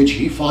name for which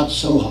he fought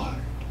so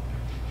hard?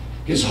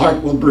 His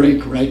heart will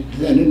break right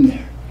then and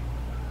there.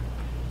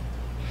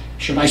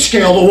 Should I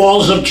scale the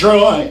walls of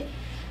Troy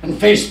and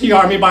face the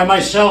army by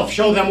myself,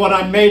 show them what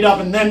I'm made of,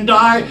 and then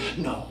die?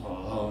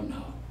 No,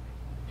 no.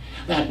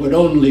 That would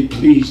only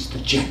please the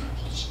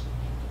generals.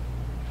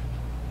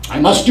 I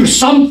must do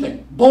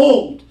something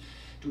bold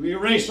to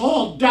erase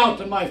all doubt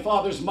in my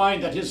father's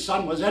mind that his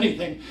son was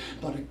anything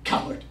but a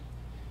coward.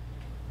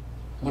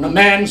 When a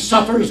man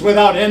suffers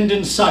without end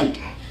in sight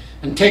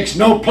and takes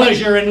no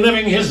pleasure in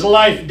living his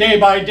life day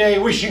by day,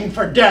 wishing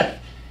for death,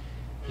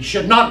 he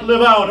should not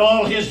live out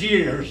all his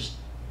years.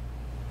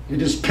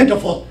 It is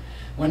pitiful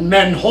when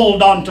men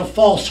hold on to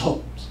false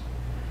hopes.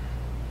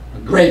 A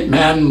great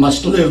man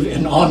must live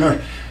in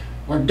honor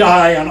or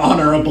die an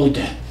honorable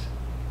death.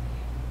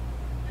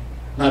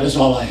 That is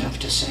all I have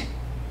to say.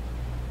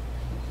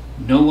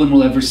 No one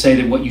will ever say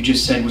that what you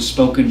just said was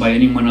spoken by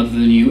anyone other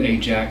than you,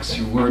 Ajax.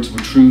 Your words were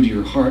true to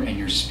your heart and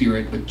your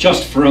spirit. But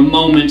just for a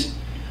moment,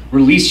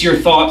 release your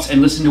thoughts and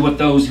listen to what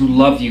those who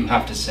love you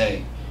have to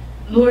say.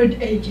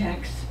 Lord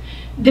Ajax,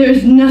 there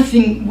is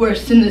nothing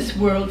worse in this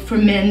world for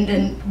men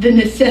than the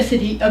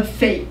necessity of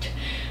fate.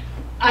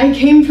 I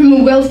came from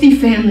a wealthy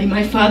family.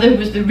 My father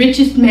was the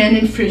richest man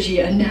in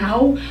Phrygia.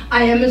 Now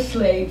I am a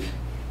slave.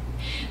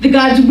 The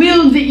gods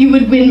willed that you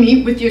would win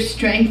me with your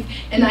strength,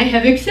 and I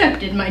have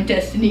accepted my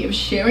destiny of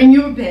sharing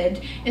your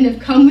bed and have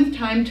come with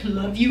time to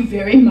love you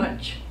very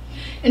much.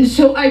 And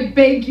so I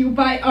beg you,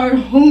 by our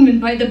home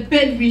and by the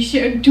bed we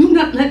share, do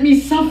not let me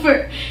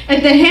suffer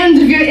at the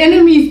hands of your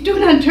enemies. Do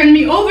not turn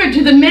me over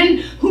to the men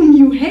whom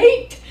you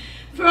hate.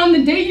 For on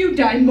the day you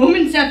die,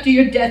 moments after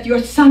your death,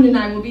 your son and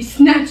I will be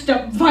snatched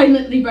up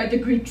violently by the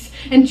Greeks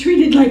and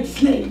treated like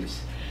slaves.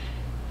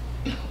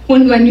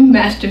 One of my new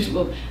masters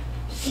will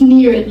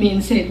sneer at me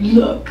and say,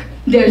 look,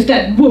 there's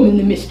that woman,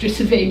 the mistress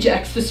of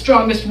Ajax, the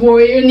strongest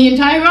warrior in the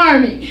entire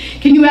army.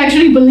 Can you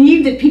actually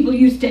believe that people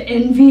used to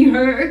envy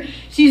her?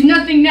 She's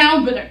nothing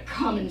now but a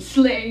common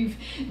slave.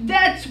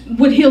 That's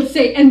what he'll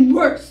say, and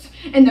worse.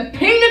 And the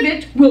pain of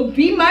it will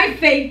be my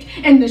fate,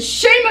 and the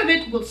shame of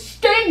it will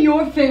stain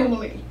your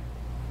family.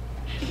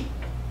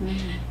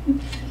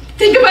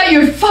 Think about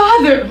your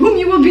father, whom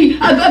you will be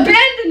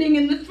abandoning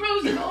in the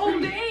throes of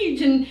old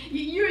age, and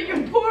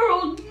your poor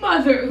old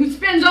mother, who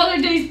spends all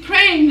her days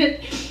praying that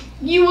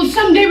you will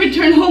someday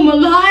return home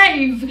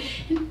alive.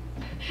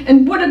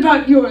 And what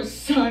about your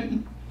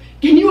son?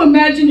 Can you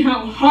imagine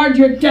how hard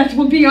your death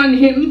will be on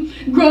him,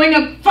 growing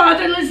up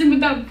fatherless and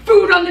without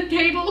food on the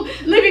table,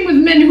 living with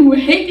men who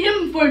hate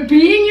him for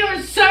being your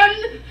son?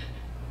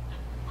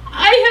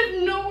 I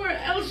have nowhere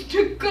else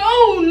to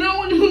go, no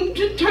one whom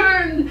to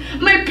turn.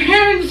 My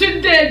parents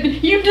are dead.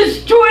 You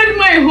destroyed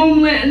my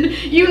homeland.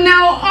 You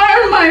now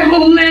are my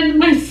homeland,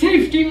 my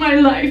safety, my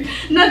life.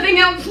 Nothing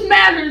else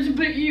matters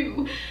but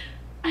you.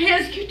 I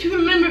ask you to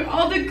remember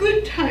all the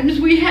good times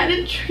we had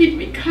and treat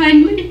me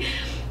kindly.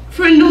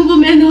 For a noble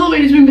man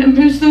always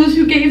remembers those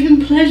who gave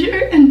him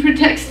pleasure and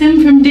protects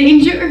them from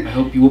danger. I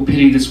hope you will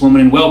pity this woman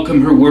and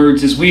welcome her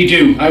words as we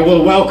do. I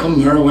will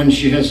welcome her when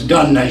she has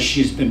done as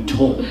she's been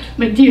told.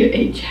 My dear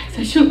Ajax,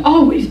 I shall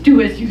always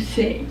do as you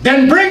say.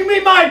 Then bring me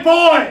my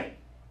boy,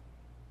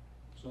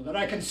 so that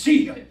I can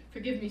see him.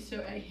 Forgive me,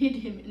 sir, I hid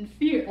him in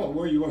fear. Or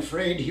were you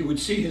afraid he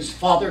would see his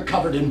father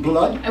covered in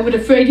blood? I was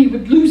afraid he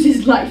would lose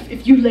his life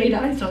if you laid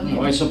eyes on him.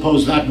 Oh, I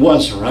suppose that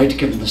was right,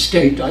 given the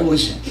state I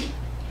was in.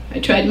 I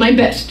tried my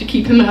best to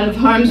keep him out of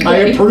harm's way. I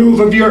approve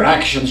of your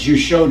actions. You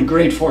showed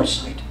great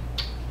foresight.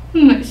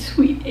 My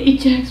sweet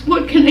Ajax,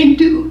 what can I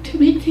do to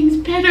make things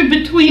better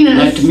between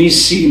us? Let me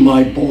see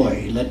my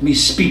boy. Let me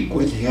speak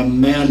with him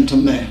man to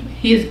man.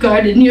 He is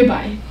guarded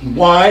nearby.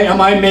 Why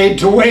am I made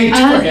to wait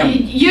for him?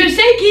 Your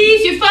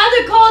Sakis, your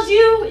father calls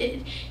you.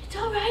 It's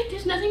all right.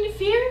 There's nothing to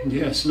fear.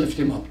 Yes, lift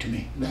him up to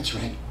me. That's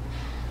right.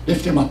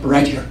 Lift him up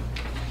right here.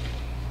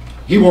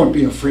 He won't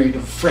be afraid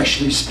of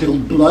freshly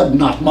spilled blood,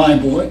 not my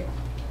boy.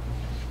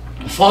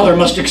 A father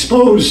must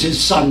expose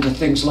his son to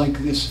things like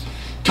this,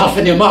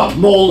 toughen him up,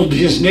 mold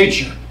his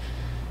nature.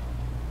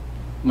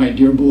 My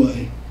dear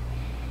boy,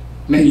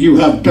 may you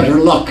have better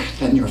luck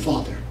than your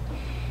father,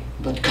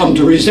 but come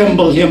to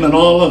resemble him in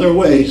all other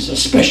ways,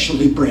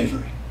 especially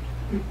bravery.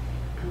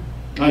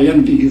 I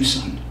envy you,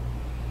 son.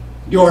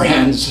 Your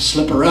hands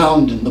slip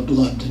around in the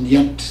blood, and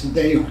yet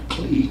they are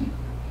clean.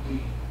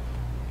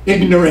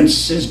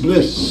 Ignorance is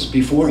bliss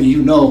before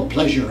you know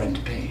pleasure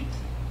and pain.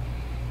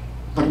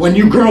 But when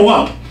you grow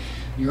up,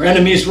 your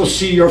enemies will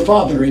see your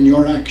father in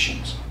your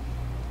actions.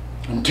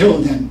 Until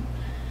then,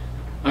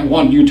 I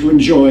want you to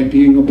enjoy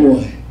being a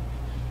boy,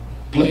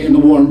 play in the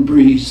warm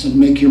breeze, and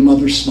make your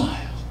mother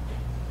smile.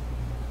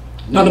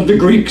 None of the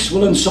Greeks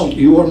will insult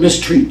you or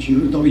mistreat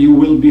you, though you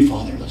will be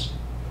fatherless.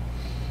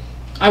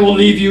 I will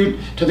leave you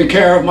to the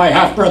care of my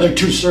half-brother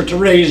Teucer to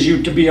raise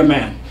you to be a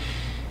man.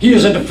 He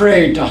isn't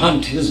afraid to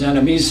hunt his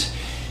enemies,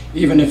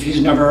 even if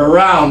he's never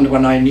around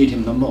when I need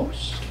him the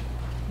most.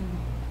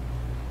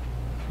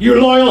 You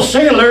loyal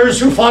sailors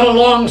who fought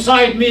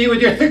alongside me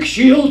with your thick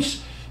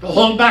shields to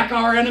hold back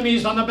our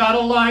enemies on the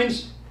battle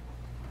lines,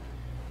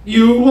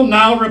 you will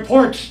now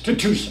report to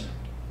Teucer.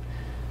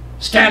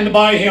 Stand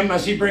by him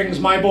as he brings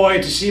my boy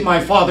to see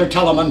my father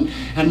Telamon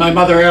and my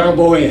mother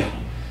Eroboea,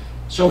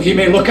 so he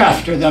may look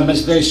after them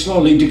as they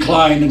slowly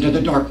decline into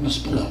the darkness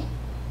below.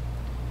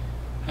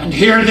 And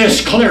hear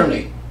this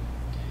clearly.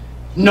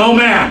 No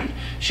man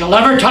shall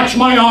ever touch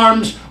my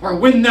arms or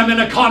win them in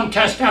a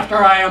contest after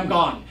I am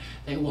gone.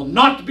 They will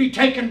not be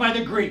taken by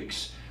the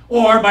Greeks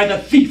or by the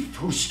thief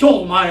who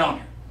stole my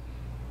honor.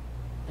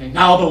 They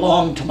now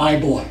belong to my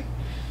boy,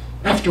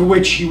 after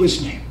which he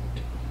was named.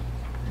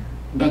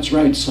 That's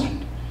right,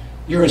 son.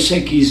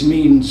 Eurysaces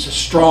means a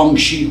strong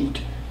shield.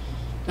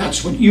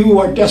 That's what you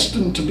are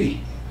destined to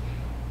be.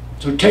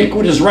 So take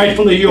what is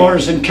rightfully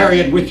yours and carry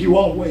it with you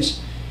always.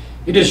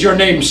 It is your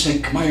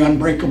namesake, my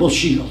unbreakable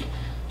shield,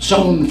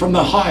 sewn from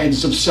the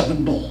hides of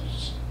 7 bulls.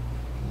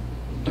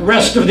 The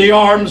rest of the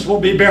arms will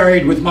be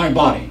buried with my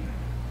body.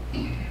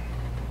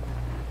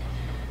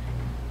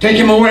 Take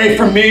him away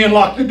from me and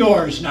lock the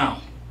doors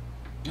now.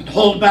 And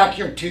hold back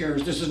your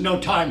tears. This is no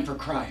time for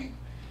crying.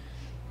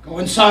 Go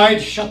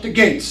inside, shut the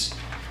gates,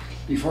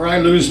 before I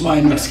lose my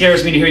nerve. It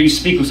scares me to hear you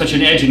speak with such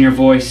an edge in your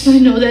voice. I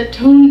know that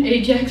tone,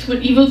 Ajax.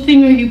 What evil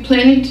thing are you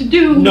planning to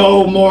do?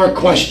 No more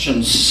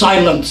questions.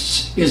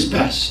 Silence is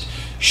best.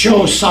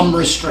 Show some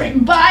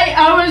restraint. By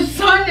our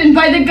son and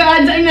by the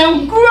gods, I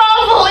now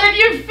grovel at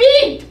your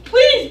feet.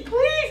 Please,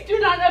 please do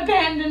not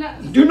abandon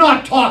us. Do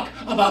not talk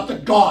about the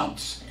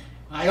gods.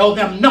 I owe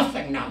them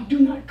nothing now. Do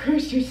not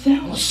curse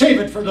yourself. I'll save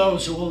it for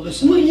those who will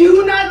listen. Will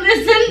you not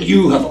listen?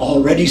 You have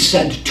already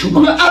said too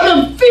much. Out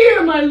of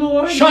fear, my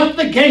lord. Shut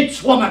the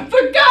gates, woman.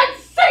 For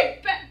God's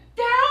sake, back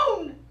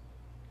down.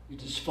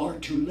 It is far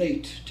too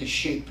late to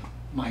shape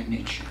my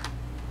nature.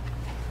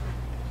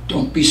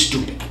 Don't be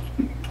stupid.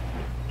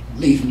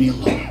 Leave me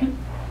alone.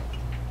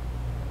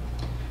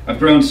 I've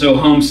grown so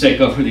homesick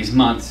over these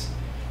months,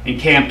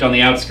 encamped on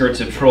the outskirts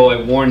of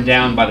Troy, worn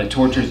down by the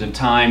tortures of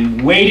time,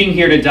 waiting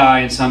here to die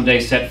and someday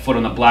set foot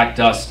on the black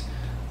dust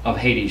of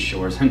Hades'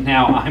 shores. And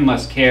now I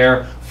must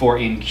care for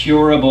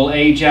incurable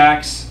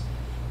Ajax.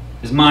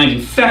 His mind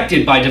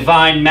infected by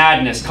divine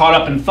madness, caught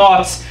up in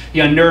thoughts,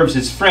 he unnerves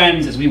his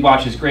friends as we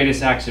watch his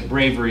greatest acts of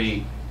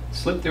bravery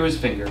slip through his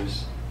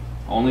fingers,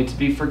 only to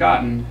be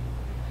forgotten,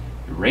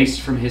 erased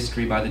from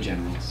history by the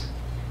generals.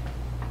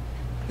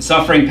 The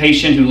suffering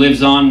patient who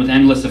lives on with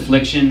endless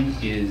affliction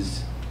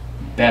is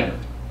better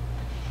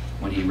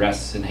when he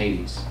rests in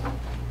Hades.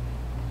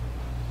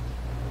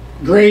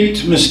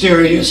 Great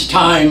mysterious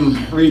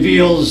time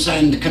reveals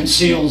and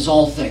conceals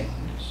all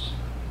things.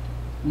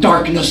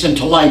 Darkness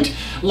into light,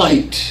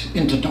 light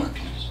into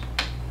darkness.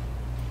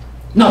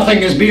 Nothing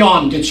is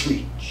beyond its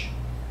reach.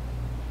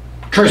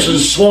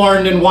 Curses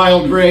sworn in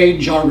wild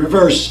rage are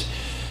reversed.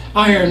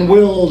 Iron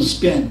wills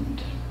bend.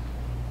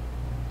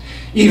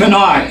 Even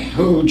I,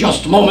 who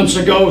just moments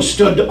ago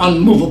stood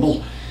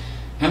unmovable,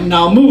 am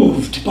now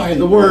moved by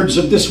the words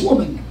of this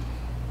woman.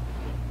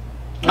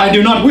 I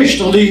do not wish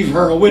to leave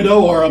her a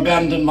widow or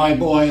abandon my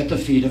boy at the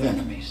feet of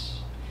enemies.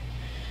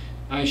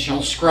 I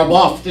shall scrub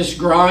off this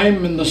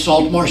grime in the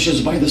salt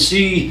marshes by the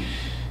sea,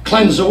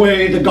 cleanse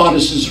away the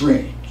goddess's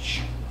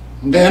rage.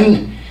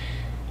 Then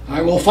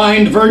I will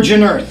find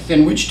virgin earth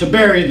in which to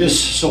bury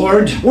this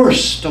sword,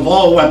 worst of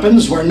all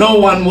weapons, where no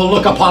one will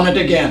look upon it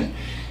again,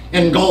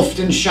 engulfed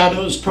in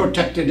shadows,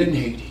 protected in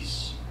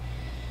Hades.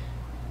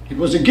 It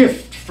was a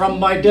gift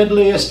from my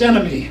deadliest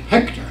enemy,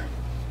 Hector.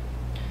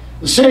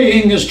 The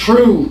saying is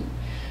true,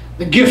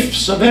 the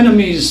gifts of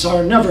enemies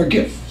are never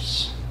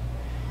gifts.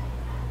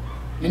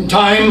 In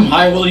time,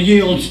 I will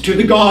yield to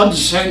the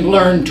gods and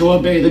learn to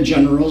obey the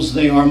generals.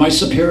 They are my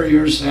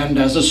superiors, and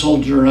as a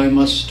soldier, I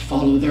must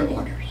follow their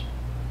orders.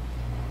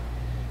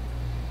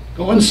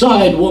 Go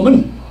inside,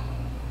 woman.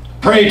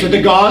 Pray to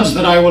the gods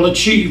that I will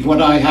achieve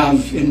what I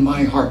have in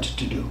my heart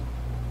to do.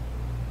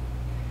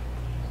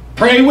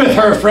 Pray with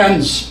her,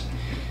 friends.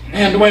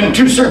 And when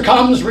Teucer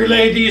comes,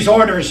 relay these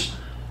orders.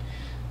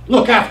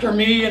 Look after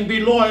me and be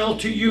loyal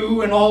to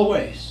you in all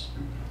ways.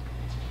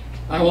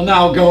 I will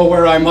now go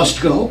where I must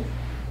go.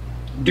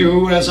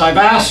 Do as I've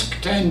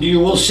asked, and you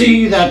will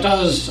see that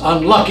as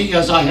unlucky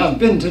as I have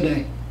been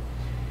today,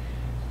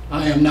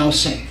 I am now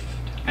saved.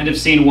 End of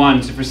scene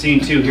 1. So for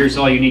scene 2, here's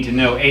all you need to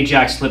know.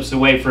 Ajax slips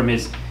away from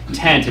his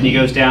tent and he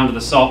goes down to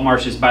the salt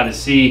marshes by the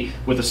sea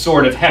with the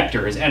sword of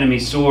Hector, his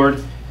enemy's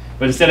sword.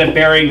 But instead of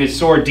burying his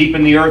sword deep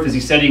in the earth as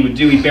he said he would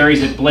do, he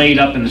buries it blade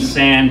up in the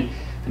sand.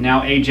 And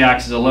now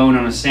Ajax is alone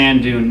on a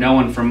sand dune, no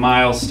one for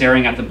miles,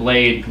 staring at the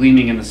blade,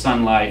 gleaming in the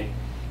sunlight,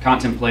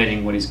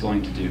 contemplating what he's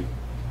going to do.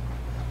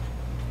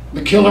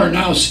 The killer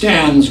now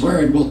stands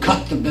where it will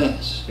cut the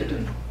best,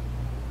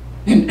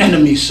 in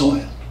enemy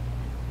soil.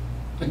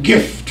 A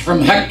gift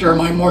from Hector,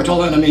 my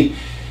mortal enemy,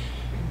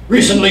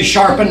 recently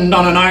sharpened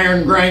on an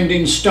iron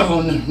grinding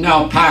stone,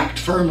 now packed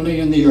firmly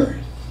in the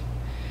earth,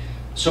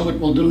 so it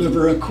will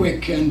deliver a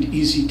quick and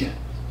easy death.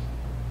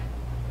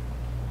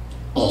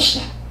 All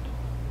set.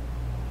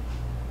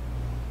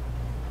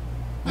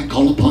 I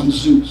call upon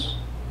Zeus,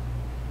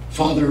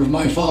 father of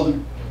my father,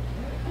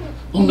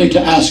 only to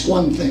ask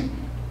one thing,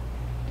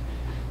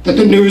 that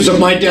the news of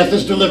my death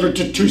is delivered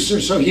to Teucer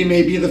so he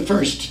may be the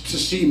first to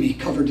see me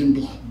covered in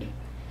blood,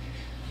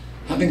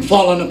 having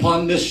fallen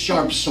upon this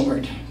sharp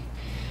sword,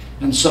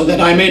 and so that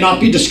I may not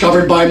be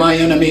discovered by my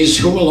enemies,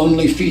 who will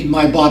only feed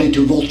my body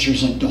to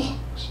vultures and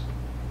dogs.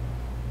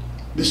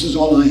 This is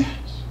all I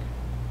ask.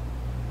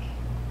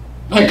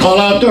 I call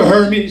out to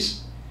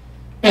Hermes,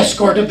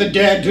 escort of the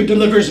dead, who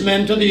delivers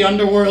men to the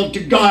underworld, to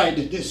guide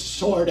this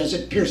sword as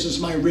it pierces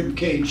my rib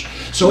cage,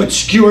 so it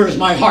skewers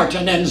my heart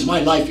and ends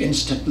my life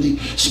instantly,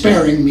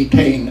 sparing me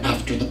pain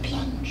after the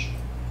plunge.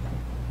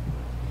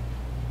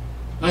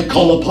 I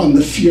call upon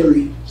the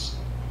Furies,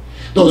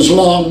 those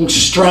long,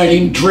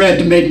 striding,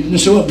 dread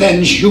maidens who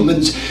avenge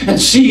humans and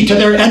see to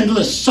their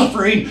endless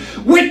suffering.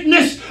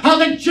 Witness how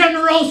the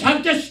generals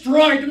have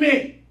destroyed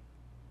me.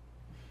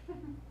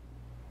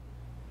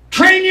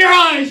 Train your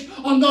eyes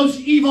on those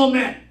evil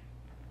men.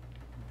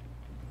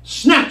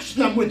 Snatch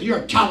them with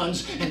your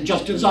talons, and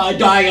just as I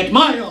die at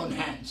my own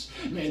hands,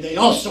 may they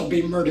also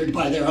be murdered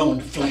by their own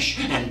flesh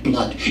and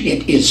blood.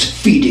 It is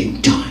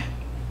feeding time.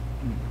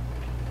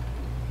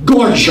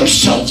 Gorge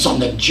yourselves on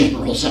the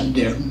generals and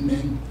their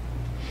men.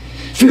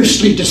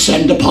 Fiercely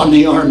descend upon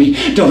the army,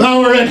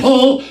 devour it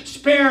whole,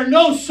 spare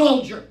no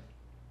soldier.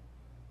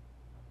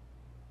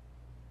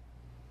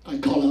 I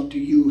call out to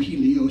you,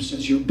 Helios,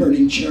 as your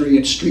burning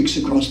chariot streaks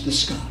across the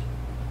sky.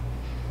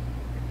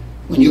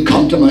 When you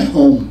come to my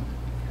home,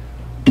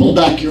 pull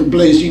back your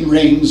blazing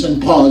reins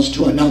and pause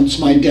to announce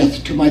my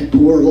death to my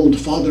poor old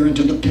father and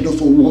to the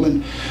pitiful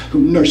woman who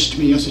nursed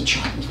me as a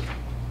child.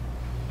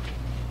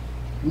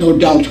 No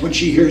doubt when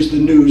she hears the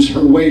news,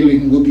 her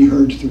wailing will be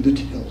heard through the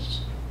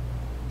hills.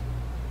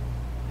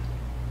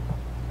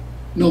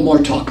 No more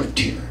talk of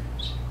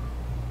tears.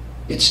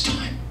 It's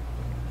time.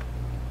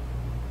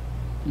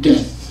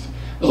 Death,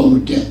 oh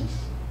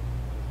death,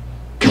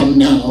 come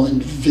now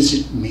and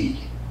visit me.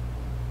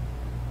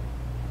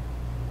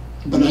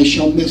 But I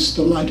shall miss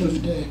the light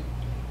of day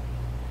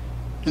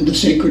and the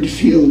sacred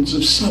fields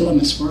of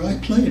Salamis where I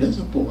played as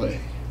a boy,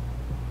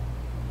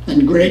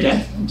 and great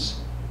Athens,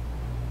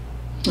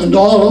 and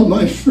all of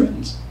my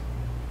friends.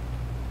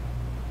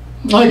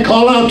 I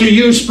call out to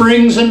you,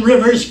 springs and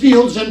rivers,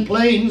 fields and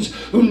plains,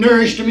 who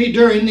nourished me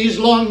during these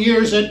long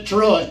years at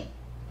Troy.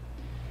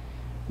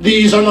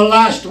 These are the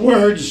last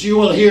words you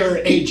will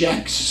hear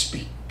Ajax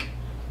speak.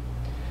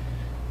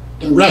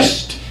 The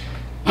rest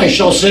I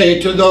shall say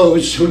to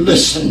those who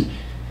listen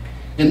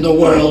in the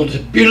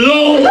world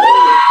below.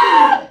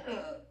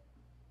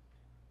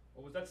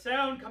 What was that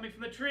sound coming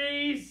from the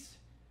trees?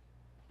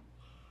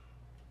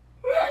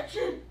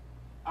 Wretched!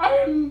 I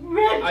am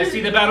wretched! I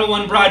see the battle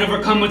won bride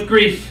overcome with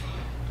grief.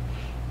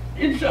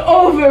 It's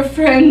over,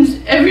 friends.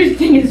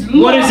 Everything is lost.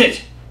 What is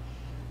it?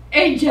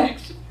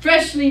 Ajax,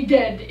 freshly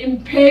dead,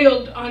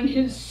 impaled on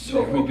his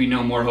sword. There will be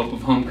no more hope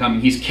of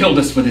homecoming. He's killed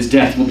us with his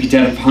death. We'll be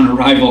dead upon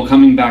arrival,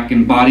 coming back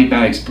in body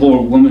bags.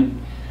 Poor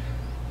woman.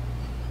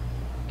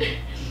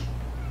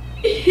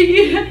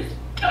 He has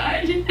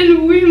died,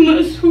 and we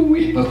must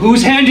weep. But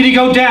whose hand did he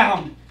go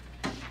down?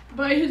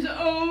 By his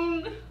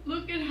own.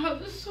 Look at how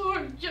the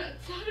sword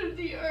juts out of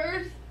the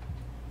earth.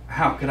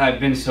 How could I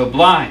have been so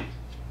blind?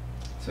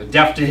 So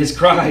deaf to his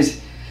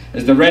cries,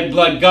 as the red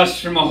blood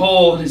gushed from a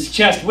hole in his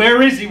chest.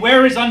 Where is he?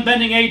 Where is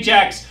unbending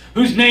Ajax,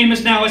 whose name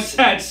is now a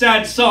sad,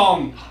 sad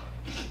song?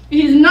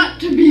 He is not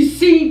to be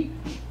seen.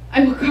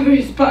 I will cover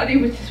his body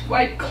with this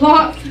white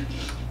cloth,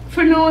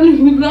 for no one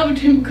who loved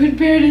him could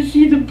bear to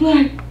see the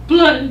black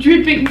blood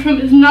dripping from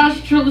his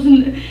nostrils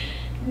and the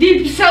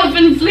deep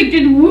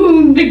self-inflicted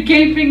wound, the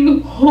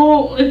gaping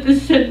hole at the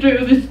center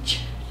of his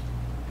chest.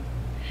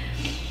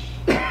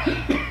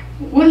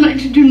 What am I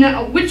to do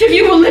now? Which of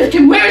you will lift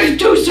him? Where is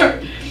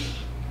Teucer?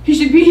 He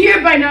should be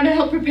here by now to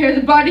help prepare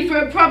the body for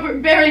a proper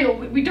burial.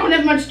 We don't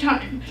have much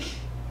time.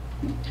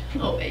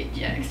 Oh,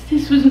 Ajax,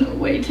 this was no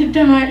way to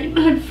die,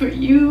 not for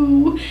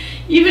you.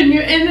 Even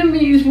your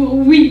enemies will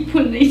weep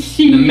when they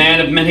see you. The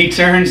man of many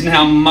turns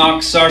now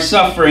mocks our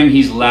suffering.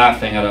 He's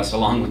laughing at us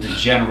along with the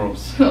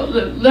generals. Oh,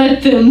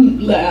 let them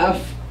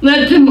laugh.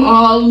 Let them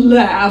all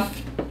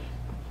laugh.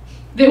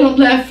 They won't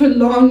laugh for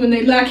long when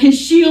they lack his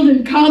shield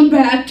in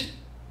combat.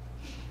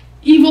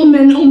 Evil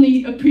men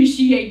only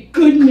appreciate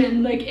good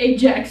men like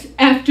Ajax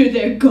after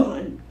they're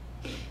gone.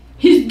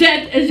 His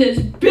death is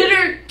as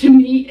bitter to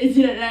me as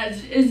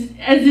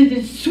it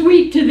is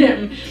sweet to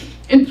them,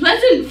 and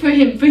pleasant for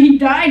him, for he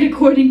died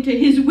according to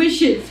his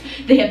wishes.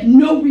 They have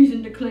no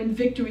reason to claim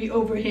victory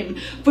over him,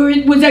 for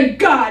it was a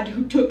god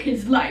who took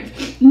his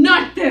life,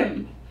 not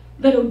them.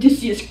 Let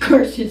Odysseus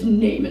curse his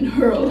name and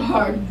hurl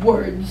hard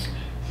words.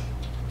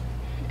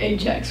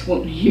 Ajax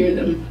won't hear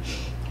them.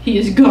 He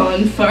is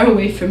gone, far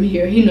away from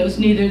here. He knows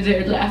neither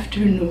their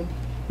laughter nor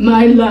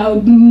my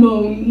loud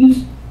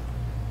moans.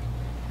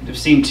 And of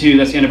scene 2,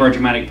 that's the end of our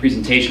dramatic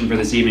presentation for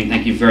this evening.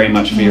 Thank you very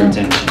much for your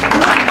attention.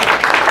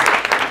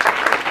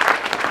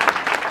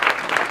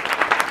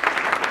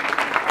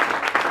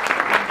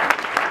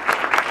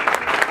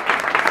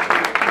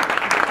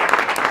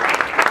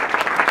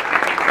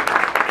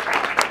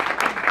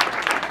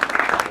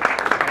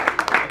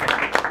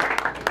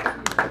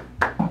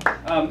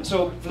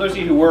 So for those of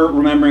you who were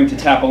remembering to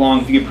tap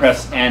along, if you could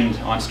press end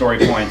on story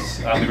points,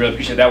 we really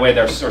appreciate it. That way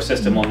our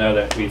system will know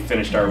that we've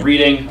finished our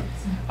reading.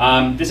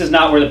 This is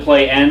not where the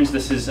play ends.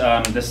 This is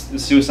the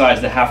suicide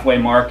is the halfway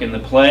mark in the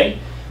play.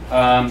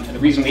 And the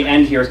reason we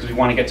end here is because we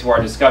want to get to our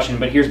discussion,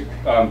 but here's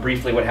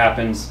briefly what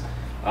happens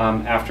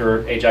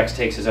after Ajax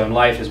takes his own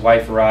life. His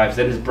wife arrives,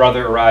 then his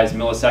brother arrives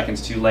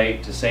milliseconds too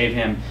late to save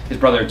him. His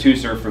brother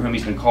Teucer, for whom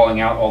he's been calling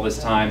out all this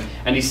time.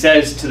 And he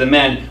says to the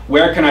men,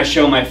 "Where can I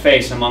show my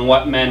face? Among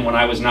what men when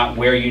I was not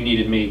where you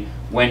needed me,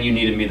 when you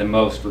needed me the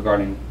most,"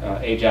 regarding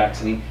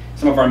Ajax. And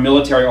some of our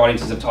military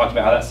audiences have talked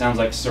about how that sounds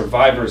like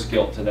survivor's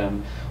guilt to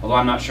them, although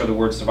I'm not sure the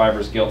word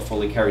survivor's guilt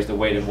fully carries the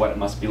weight of what it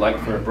must be like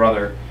for a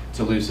brother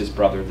to lose his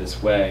brother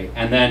this way.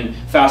 And then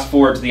fast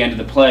forward to the end of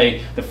the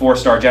play, the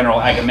 4-star general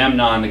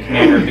Agamemnon, the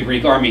commander of the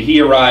Greek army, he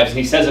arrives and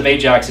he says of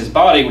Ajax's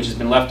body, which has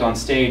been left on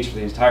stage for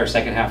the entire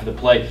second half of the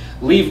play,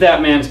 "Leave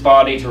that man's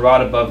body to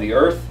rot above the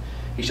earth.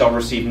 He shall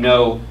receive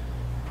no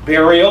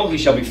burial. He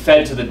shall be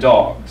fed to the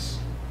dogs."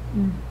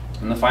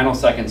 In the final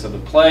seconds of the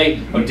play,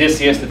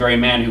 Odysseus, the very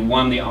man who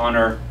won the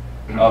honor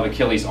of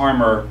Achilles'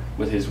 armor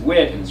with his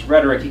wit and his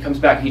rhetoric, he comes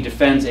back and he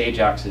defends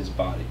Ajax's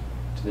body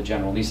to the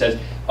general. And he says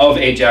of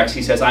Ajax,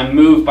 he says, "I'm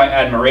moved by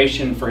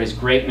admiration for his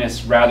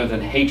greatness rather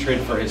than hatred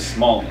for his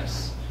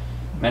smallness.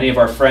 Many of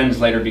our friends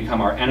later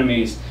become our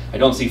enemies. I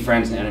don't see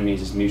friends and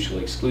enemies as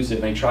mutually exclusive."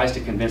 And he tries to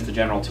convince the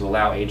general to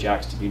allow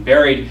Ajax to be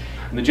buried.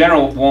 And the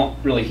general won't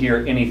really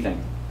hear anything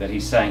that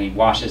he's saying. He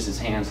washes his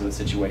hands of the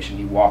situation.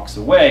 He walks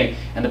away,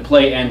 and the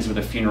play ends with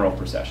a funeral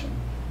procession.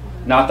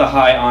 Not the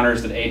high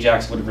honors that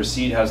Ajax would have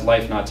received had his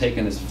life not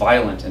taken this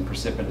violent and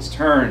precipitous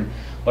turn,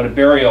 but a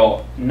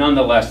burial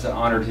nonetheless that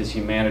honored his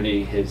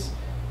humanity, his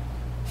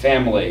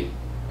family,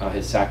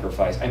 his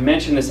sacrifice. I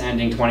mention this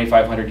ending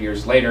 2,500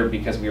 years later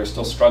because we are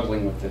still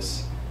struggling with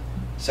this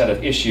set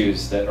of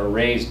issues that are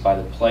raised by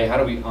the play. How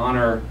do we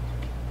honor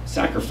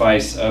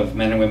sacrifice of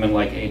men and women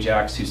like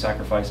Ajax, who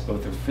sacrifice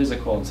both their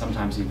physical and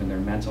sometimes even their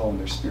mental and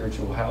their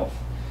spiritual health,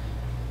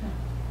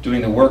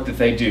 doing the work that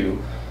they do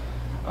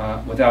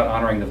without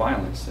honoring the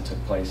violence that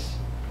took place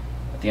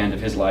at the end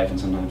of his life and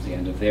sometimes the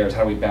end of theirs?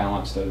 How do we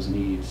balance those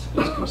needs,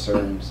 those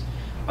concerns?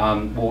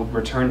 We'll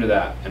return to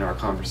that in our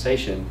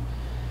conversation.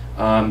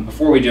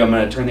 Before we do, I'm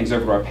going to turn things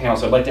over to our panel.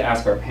 So I'd like to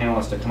ask our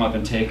panelists to come up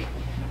and take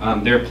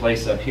their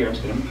place up here. I'm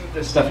just going to move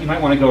this stuff. You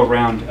might want to go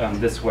around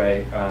this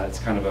way. It's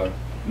kind of a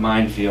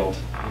minefield.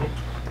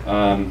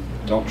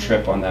 Don't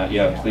trip on that.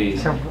 Yeah,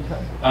 please.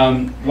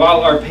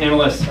 While our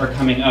panelists are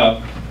coming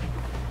up,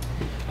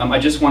 I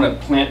just want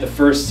to plant the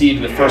first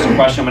seed. The first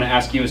question I'm going to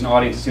ask you as an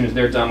audience as soon as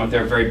they're done with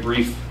their very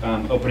brief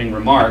opening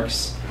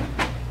remarks.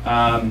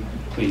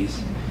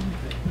 Please.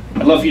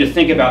 I'd love for you to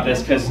think about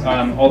this because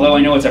although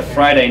I know it's a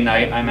Friday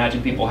night, I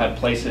imagine people have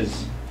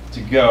places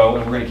to go,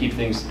 and we're going to keep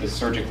things as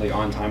surgically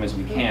on time as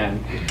we can.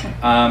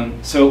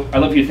 So I'd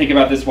love for you to think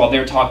about this while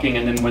they're talking,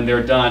 and then when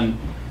they're done,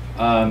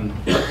 I'll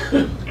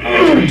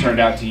turn it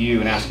out to you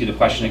and ask you the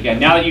question again.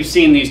 Now that you've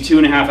seen these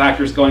 2.5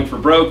 actors going for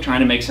broke, trying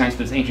to make sense of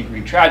this ancient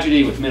Greek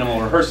tragedy with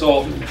minimal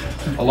rehearsal,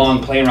 a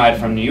long plane ride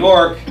from New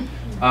York,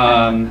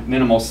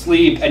 minimal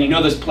sleep, and you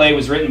know this play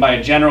was written by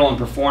a general and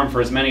performed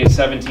for as many as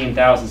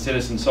 17,000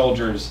 citizen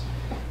soldiers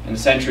in the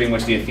century in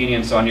which the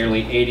Athenians saw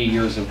nearly 80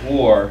 years of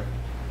war.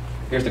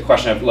 Here's the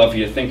question I'd love for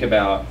you to think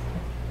about.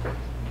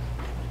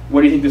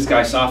 What do you think this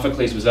guy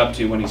Sophocles was up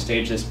to when he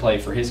staged this play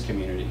for his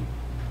community?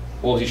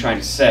 What was he trying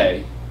to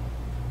say?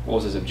 What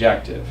was his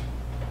objective?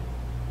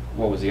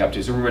 What was he up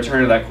to? So we'll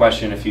return to that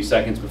question in a few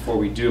seconds. Before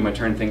we do, I'm going to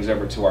turn things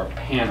over to our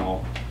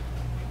panel.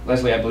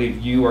 Leslie, I believe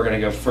you are going to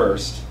go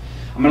first.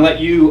 I'm going to let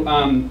you.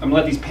 I'm going to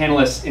let these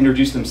panelists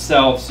introduce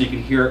themselves so you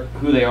can hear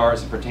who they are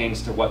as it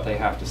pertains to what they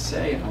have to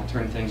say. And I'll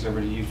turn things over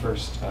to you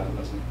first,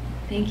 Leslie.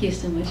 Thank you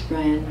so much,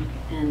 Brian,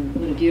 and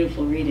what a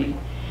beautiful reading.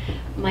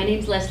 My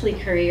name's Leslie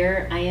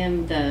Currier. I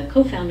am the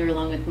co-founder,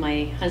 along with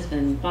my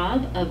husband,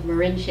 Bob, of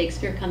Marin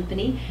Shakespeare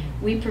Company.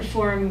 We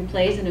perform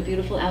plays in a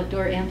beautiful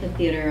outdoor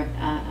amphitheater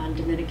on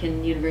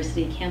Dominican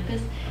University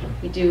campus.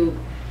 We do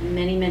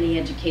many, many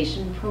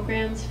education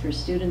programs for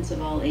students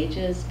of all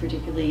ages,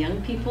 particularly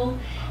young people.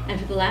 And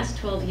for the last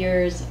 12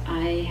 years,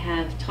 I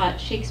have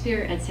taught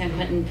Shakespeare at San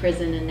Quentin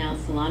Prison and now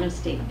Solano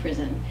State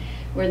Prison,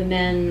 where the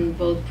men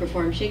both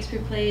perform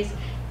Shakespeare plays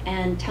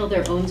and tell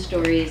their own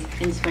stories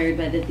inspired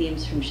by the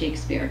themes from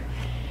Shakespeare.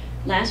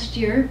 Last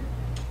year,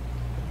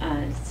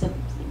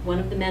 one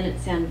of the men at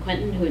San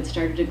Quentin who had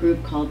started a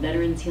group called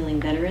Veterans Healing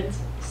Veterans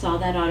saw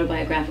that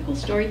autobiographical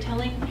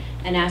storytelling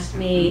and asked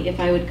me if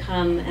I would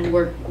come and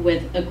work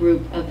with a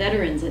group of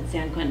veterans at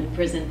San Quentin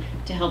Prison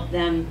to help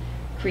them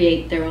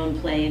create their own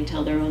play and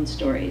tell their own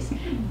stories.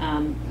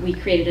 We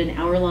created an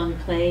hour-long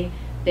play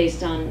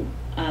based on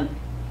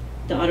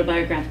the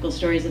autobiographical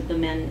stories of the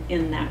men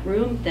in that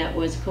room that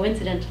was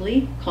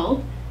coincidentally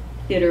called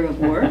Theater of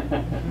War,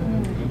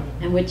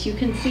 and which you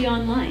can see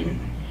online.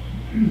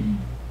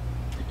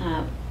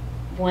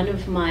 One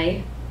of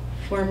my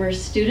former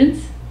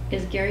students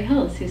is Gary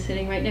Hulls, who's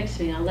sitting right next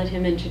to me. I'll let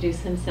him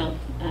introduce himself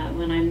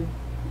when I'm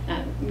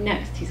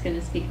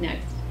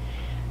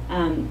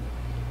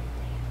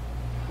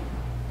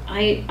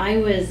I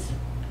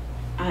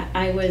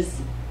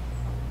was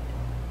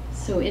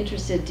so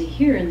interested to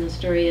hear in the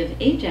story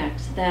of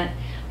Ajax that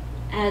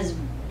as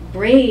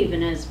brave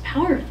and as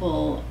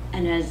powerful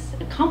and as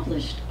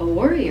accomplished a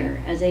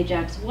warrior as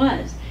Ajax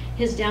was,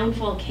 his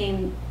downfall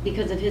came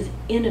because of his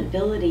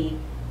inability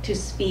to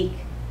speak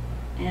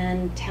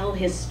and tell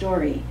his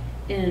story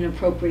in an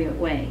appropriate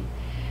way.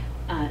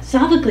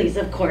 Sophocles,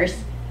 of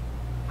course,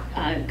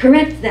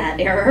 corrects that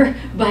error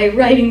by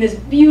writing this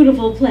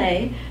beautiful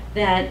play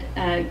that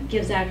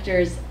gives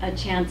actors a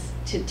chance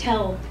to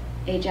tell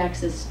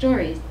Ajax's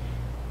stories.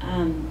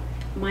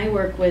 My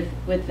work with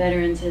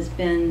veterans has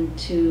been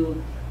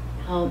to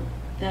help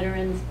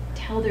veterans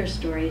tell their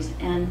stories,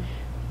 and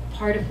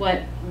part of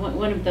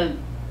one of the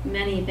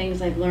many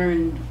things I've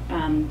learned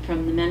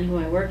from the men who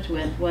I worked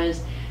with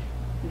was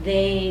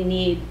they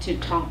need to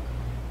talk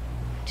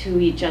to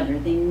each other.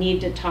 They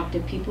need to talk to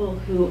people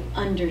who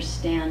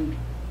understand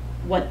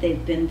what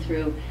they've been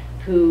through,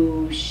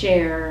 who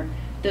share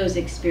those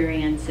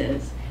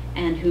experiences,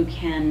 and who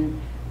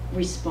can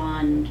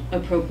respond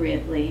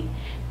appropriately.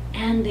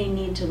 And they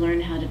need to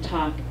learn how to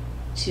talk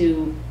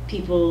to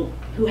people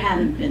who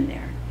haven't been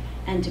there,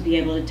 and to be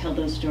able to tell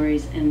those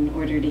stories in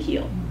order to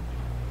heal.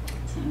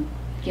 So,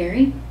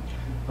 Gary,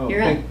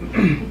 you're up.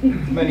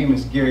 My name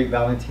is Gary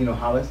Valentino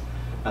Hollis.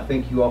 I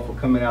thank you all for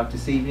coming out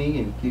this evening,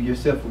 and give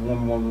yourself a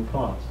warm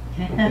applause.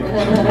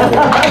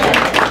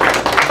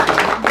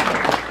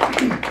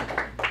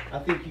 I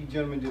think you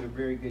gentlemen did a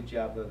very good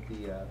job of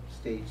the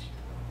stage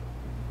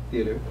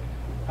theater.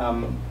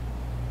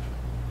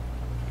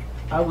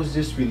 I was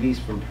just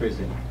released from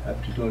prison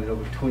after doing it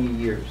over 20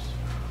 years.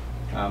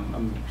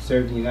 I'm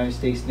served in the United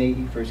States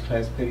Navy, first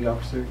class petty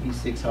officer,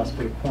 E6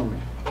 hospital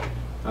corpsman.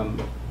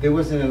 There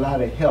wasn't a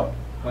lot of help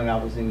when I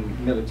was in the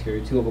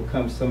military to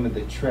overcome some of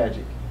the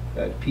tragic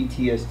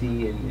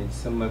PTSD and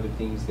some other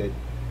things that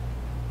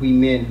we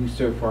men who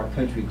serve for our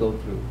country go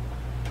through.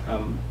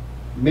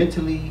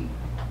 Mentally,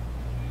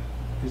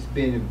 it's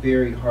been a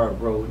very hard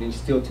road, and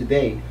still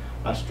today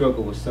I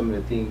struggle with some of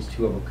the things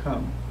to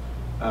overcome.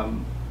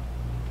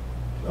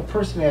 A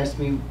person asked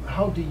me,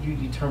 how do you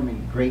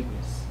determine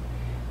greatness?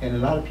 And a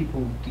lot of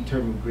people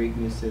determine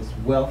greatness as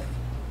wealth,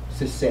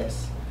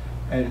 success.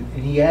 And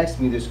he asked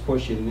me this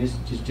question, and this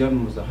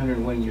gentleman was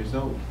 101 years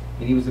old,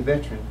 and he was a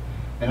veteran.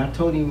 And I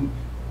told him,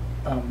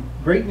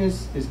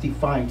 greatness is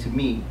defined to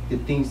me, the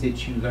things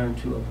that you learn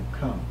to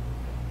overcome.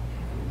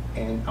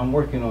 And I'm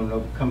working on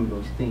overcoming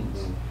those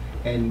things.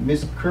 And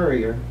Ms.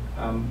 Courier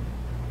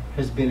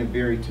has been a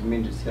very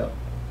tremendous help,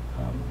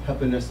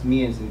 helping us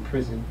men in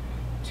prison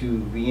to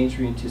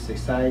re-entry into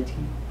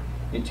society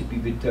and to be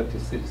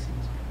productive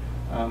citizens.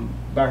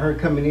 By her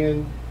coming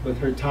in with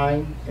her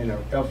time and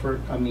her effort,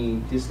 I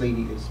mean, this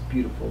lady is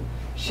beautiful.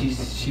 She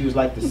was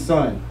like the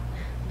sun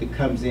that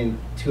comes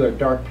into a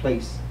dark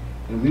place,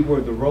 and we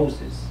were the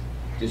roses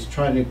just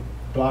trying to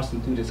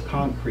blossom through this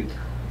concrete,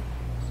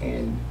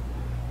 and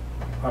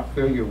our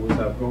failure was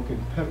our broken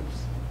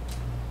petals.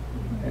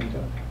 And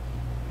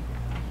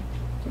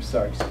I'm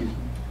sorry, excuse me.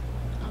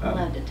 I'm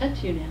allowed to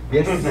touch you now.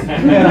 Yes.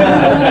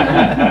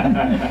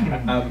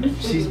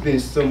 She's been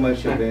so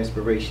much of an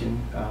inspiration.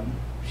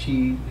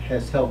 She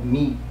has helped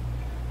me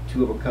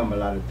to overcome a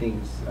lot of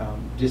things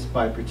just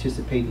by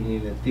participating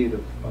in the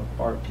theater of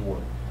art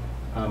ward.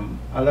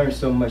 I learned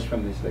so much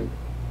from this lady,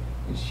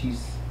 and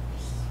she's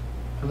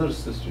a little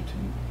sister to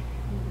me.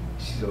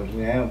 She's older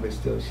than I am, but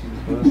still, she's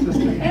a little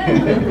sister.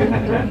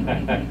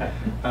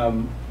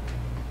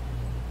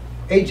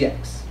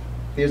 Ajax.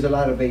 There's a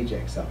lot of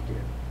Ajax out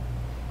there.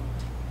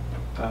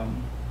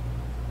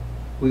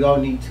 We all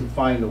need to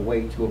find a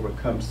way to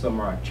overcome some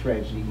of our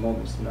tragedy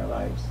moments in our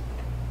lives,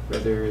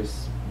 whether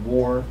it's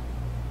war,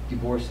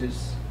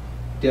 divorces,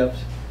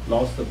 death,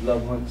 loss of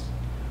loved ones.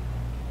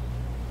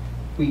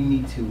 We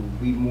need to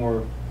be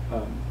more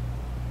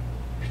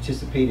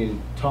participate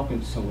in talking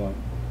to someone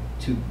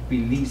to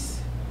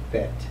release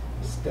that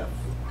stuff,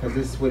 because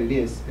this is what it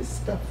is, it's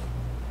stuff.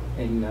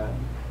 And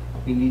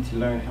we need to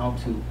learn how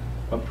to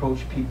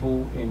approach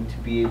people and to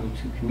be able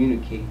to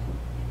communicate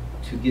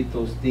to get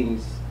those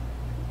things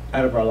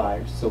out of our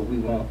lives so we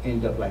won't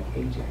end up like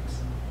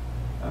Ajax.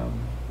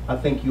 I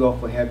thank you all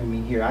for having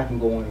me here. I can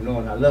go on and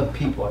on. I love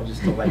people. I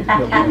just don't like to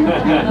go on.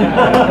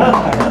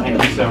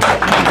 Thank you so much.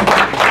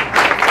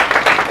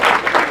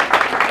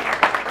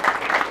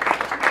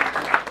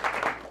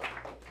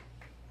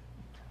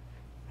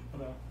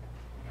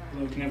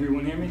 Hello, can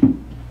everyone hear me?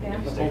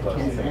 Yeah. Stay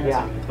close.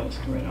 Yeah. Close,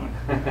 right on.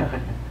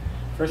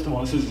 First of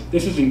all,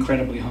 this is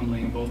incredibly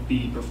humbling, both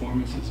the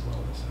performance as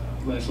well as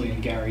Leslie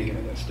and Gary here,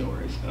 their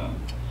stories.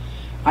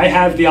 I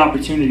have the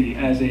opportunity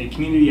as a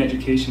community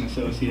education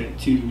associate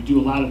to do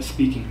a lot of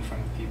speaking in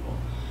front of people.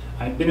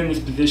 I've been in this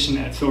position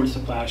at Swords to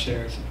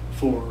Plowshares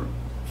for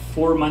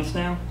 4 months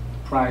now.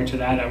 Prior to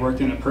that, I worked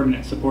in a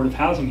permanent supportive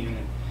housing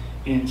unit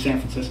in San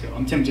Francisco.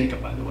 I'm Tim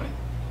Jacob, by the way.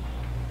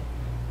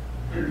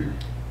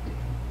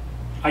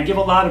 I give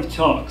a lot of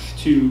talks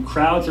to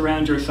crowds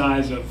around your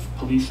size of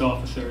police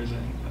officers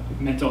and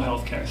mental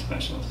health care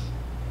specialists.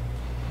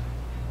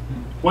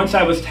 once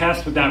I was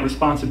tasked with that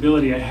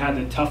responsibility, I had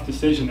the tough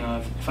decision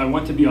of, if I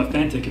want to be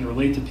authentic and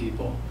relate to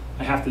people,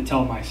 I have to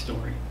tell my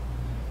story.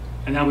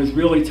 And that was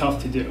really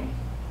tough to do.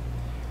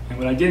 And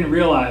what I didn't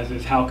realize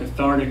is how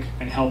cathartic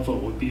and helpful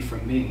it would be for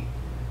me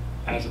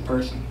as a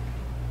person.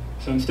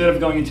 So instead of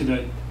going into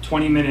the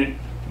 20-minute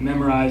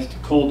memorized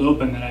cold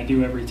open that I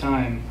do every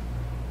time,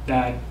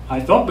 that I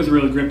thought was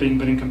really gripping,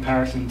 but in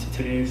comparison to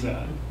today's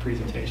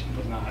presentation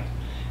was not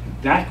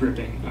that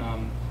gripping,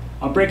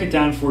 I'll break it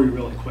down for you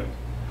really quick.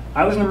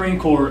 I was in the Marine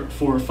Corps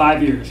for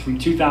 5 years, from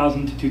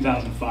 2000 to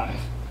 2005,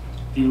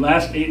 the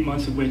last 8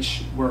 months of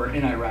which were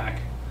in Iraq.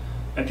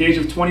 At the age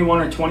of 21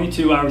 or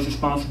 22, I was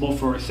responsible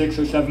for 6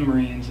 or 7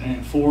 Marines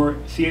and 4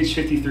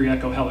 CH-53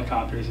 Echo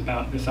helicopters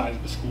about the size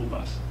of a school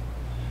bus.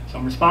 So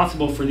I'm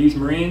responsible for these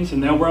Marines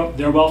and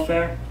their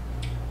welfare,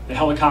 the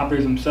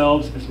helicopters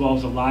themselves, as well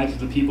as the lives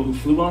of the people who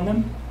flew on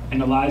them and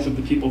the lives of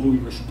the people who we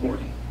were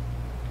supporting.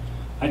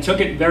 I took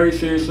it very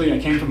seriously. I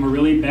came from a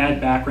really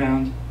bad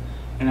background,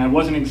 and I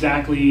wasn't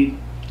exactly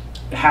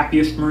the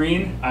happiest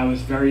Marine. I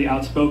was very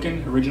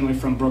outspoken, originally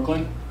from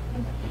Brooklyn.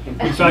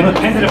 So I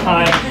depended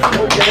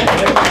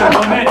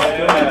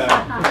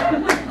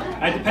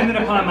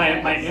upon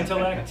my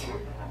intellect,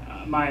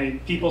 my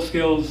people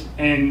skills,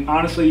 and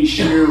honestly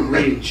sheer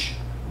rage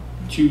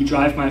to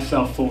drive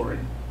myself forward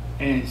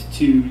and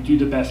to do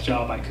the best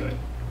job I could.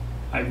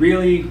 I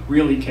really,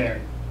 really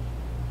cared.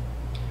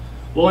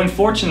 Well,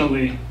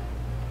 unfortunately,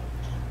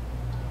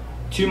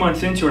 2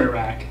 months into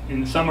Iraq,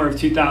 in the summer of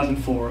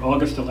 2004,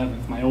 August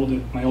 11th, my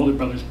older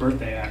brother's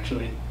birthday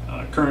actually,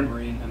 current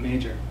Marine, a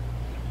major,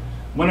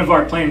 one of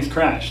our planes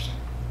crashed.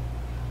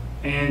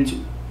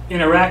 And in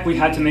Iraq, we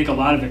had to make a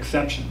lot of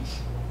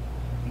exceptions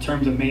in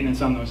terms of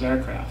maintenance on those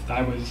aircraft.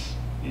 I was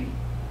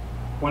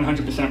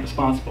 100%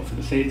 responsible for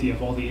the safety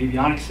of all the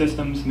avionics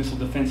systems, missile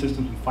defense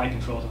systems, and flight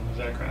controls on those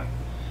aircraft.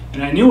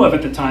 And I knew of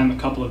at the time a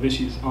couple of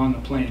issues on the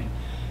plane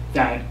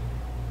that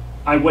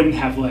I wouldn't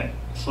have let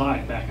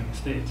slide back in the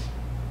States.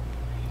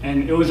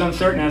 And it was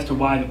uncertain as to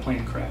why the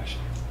plane crashed.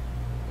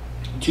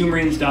 2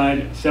 Marines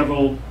died,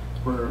 several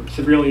were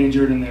severely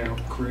injured and their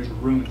careers were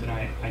ruined, and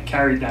I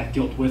carried that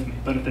guilt with me.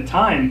 But at the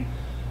time,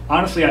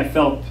 honestly, I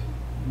felt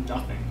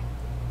nothing.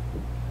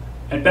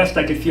 At best,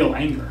 I could feel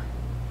anger.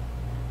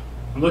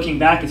 And looking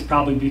back, it's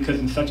probably because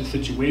in such a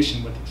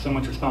situation with so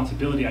much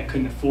responsibility, I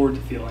couldn't afford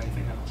to feel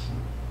anything else.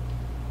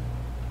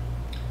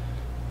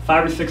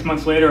 5 or 6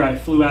 months later, I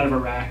flew out of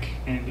Iraq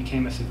and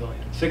became a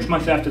civilian. 6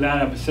 months after that,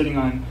 I was sitting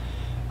on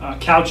a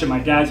couch at my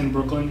dad's in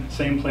Brooklyn,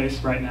 same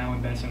place right now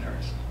in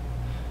Bensonhurst.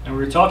 And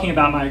we were talking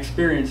about my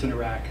experience in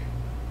Iraq.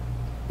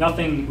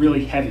 Nothing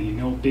really heavy,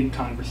 no big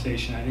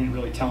conversation. I didn't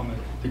really tell him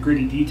the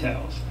gritty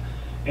details.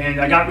 And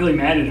I got really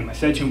mad at him. I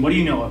said to him, what do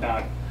you know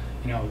about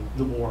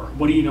the war?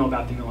 What do you know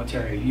about the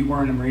military? You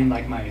weren't a Marine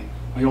like my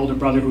older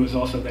brother, who was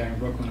also there in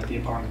Brooklyn at the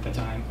apartment at the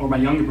time, or my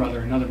younger brother,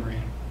 another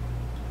Marine.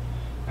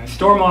 I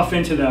storm off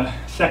into the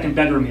second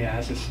bedroom he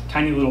has, this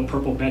tiny little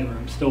purple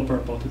bedroom, still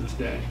purple to this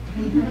day.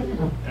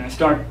 And I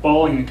start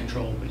bawling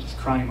uncontrollably, just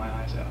crying my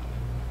eyes out.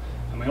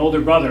 And my older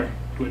brother,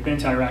 who had been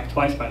to Iraq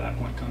twice by that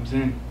point, comes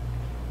in.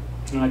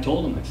 And I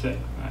told him, I said,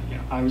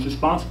 I was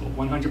responsible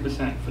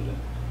 100% for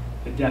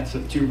the deaths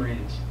of 2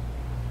 Marines.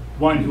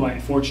 One who I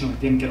unfortunately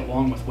didn't get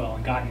along with well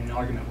and got in an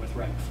argument with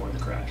right before the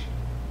crash.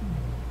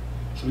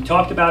 So we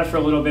talked about it for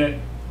a little bit.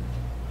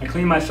 I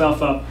cleaned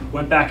myself up,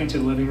 went back into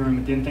the living room,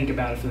 and didn't think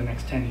about it for the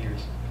next 10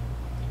 years.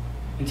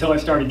 Until I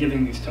started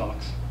giving these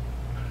talks.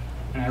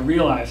 And I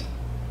realized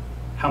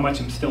how much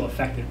I'm still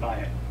affected by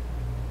it.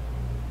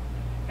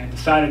 And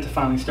decided to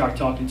finally start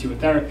talking to a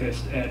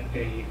therapist at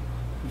a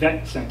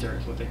vet center,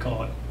 is what they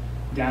call it,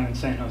 down in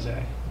San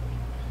Jose.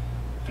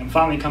 And I'm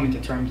finally coming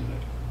to terms with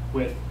it,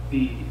 with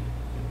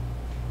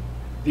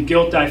the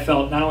guilt I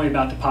felt not only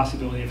about the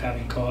possibility of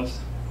having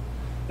caused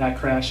that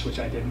crash, which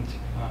I didn't,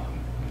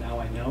 now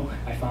I know.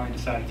 I finally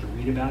decided to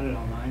read about it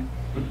online.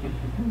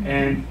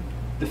 And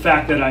the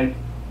fact that I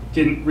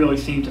didn't really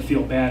seem to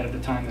feel bad at the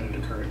time that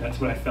it occurred. That's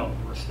what I felt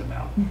worst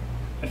about.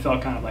 I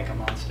felt kind of like a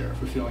monster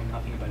for feeling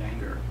nothing but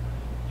anger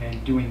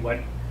and doing what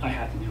I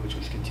had to do, which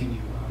was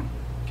continue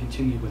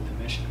with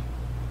the mission.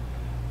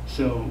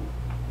 So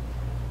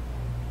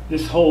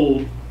this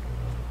whole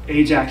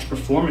Ajax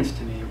performance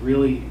to me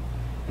really,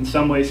 in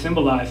some ways,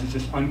 symbolizes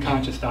this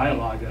unconscious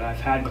dialogue that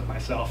I've had with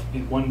myself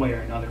in one way or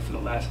another for the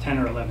last 10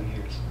 or 11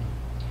 years.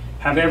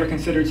 Have I ever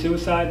considered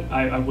suicide?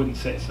 I wouldn't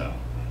say so.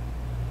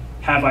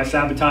 Have I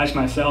sabotaged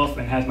myself,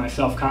 and has my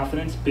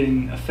self-confidence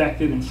been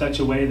affected in such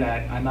a way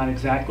that I'm not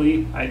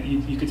exactly,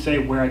 you could say,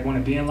 where I'd want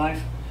to be in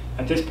life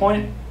at this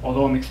point?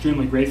 Although I'm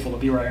extremely grateful to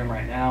be where I am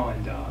right now,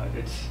 and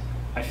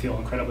I feel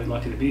incredibly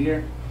lucky to be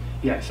here.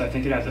 Yes, I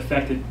think it has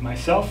affected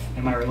myself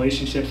and my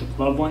relationships with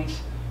loved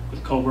ones,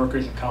 with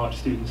coworkers and college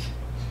students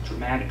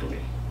dramatically.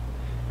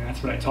 And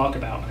that's what I talk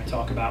about when I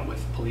talk about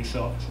with police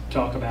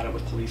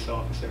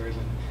officers,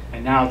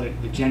 and now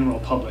the general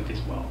public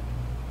as well.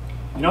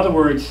 In other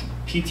words,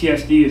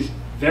 PTSD is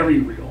very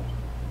real,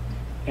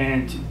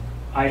 and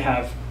I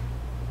have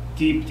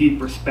deep,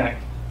 deep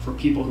respect for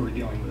people who are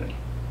dealing with it.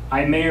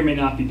 I may or may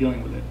not be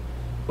dealing with it,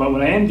 But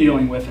what I am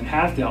dealing with and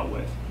have dealt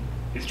with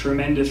is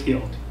tremendous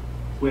guilt,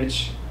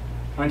 which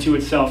unto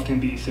itself can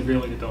be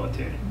severely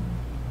debilitating.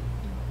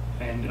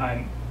 And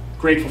I'm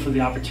grateful for the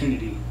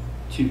opportunity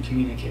to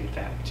communicate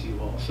that to you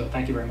all. So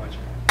thank you very much.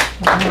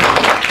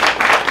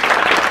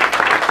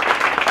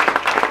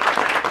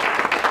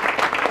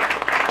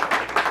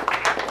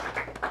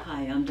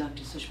 Hi, I'm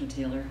Dr. Sushma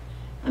Taylor.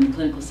 I'm a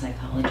clinical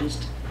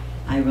psychologist.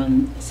 I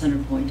run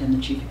Centerpoint. I'm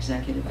the chief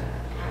executive.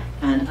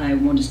 And I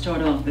want to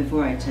start off,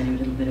 before I tell you a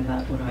little bit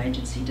about what our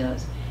agency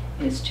does,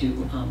 is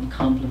to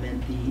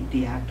compliment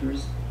the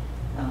actors,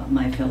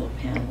 my fellow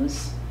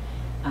panelists.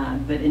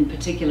 But in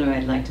particular,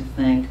 I'd like to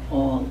thank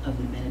all of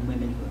the men and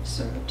women who have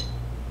served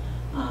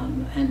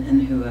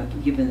and who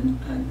have given,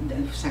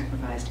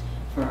 sacrificed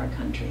for our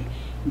country.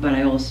 But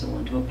I also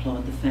want to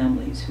applaud the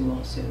families who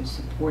also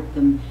support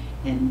them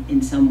and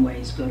in some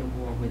ways go to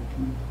war with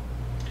them.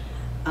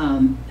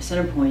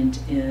 Centerpoint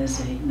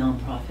is a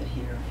nonprofit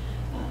here,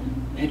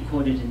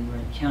 headquartered in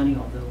Marin County,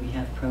 although we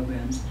have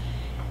programs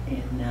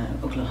in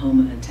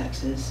Oklahoma and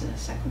Texas,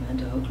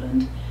 Sacramento,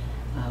 Oakland.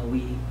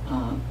 We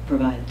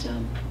provide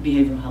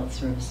behavioral health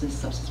services,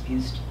 substance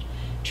abuse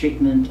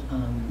treatment,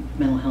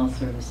 mental health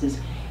services.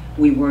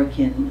 We work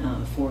in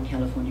 4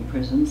 California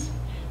prisons,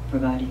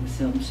 providing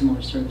some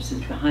similar services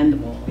behind the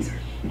walls,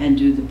 and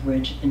do the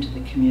bridge into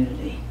the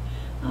community.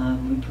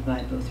 We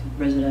provide both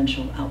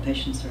residential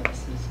outpatient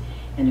services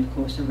and, of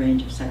course, a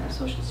range of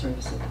psychosocial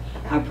services.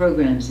 Our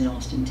programs in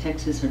Austin,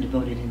 Texas are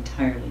devoted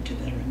entirely to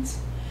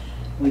veterans.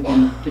 We've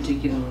been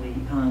particularly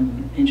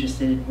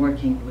interested in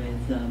working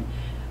with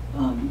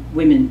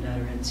women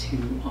veterans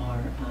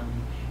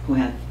who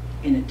have,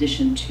 in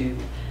addition to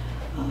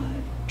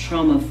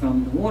trauma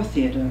from the war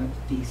theater,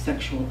 the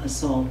sexual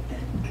assault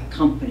that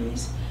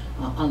accompanies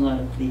a lot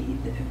of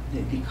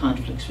the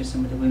conflicts for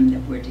some of the women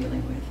that we're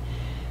dealing with.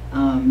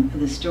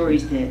 The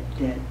stories that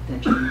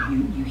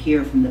you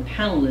hear from the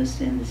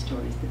panelists and the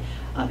stories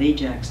of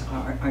Ajax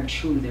are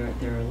true,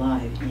 they're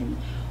alive. And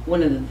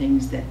one of the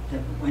things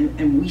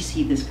and we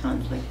see this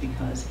conflict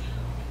because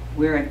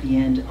we're at the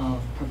end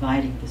of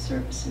providing the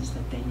services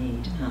that they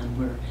need, and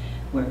we're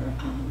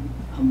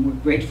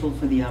grateful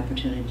for the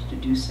opportunity to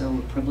do so.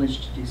 We're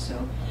privileged to do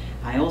so.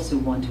 I also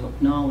want to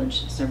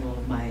acknowledge several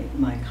of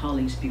my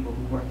colleagues, people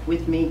who work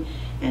with me,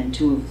 and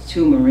two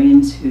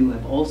Marines who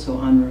have also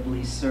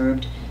honorably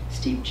served: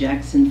 Steve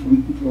Jackson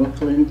from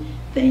Brooklyn,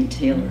 Thane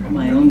Taylor,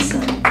 my own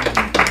son.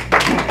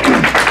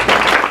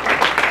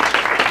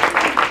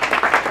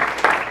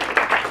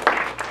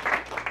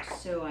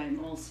 So I'm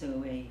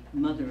also a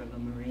mother of a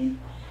Marine,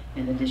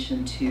 in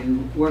addition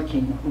to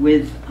working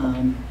with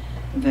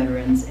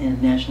veterans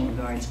and National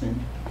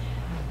Guardsmen.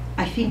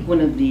 I think one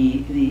of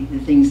the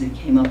things that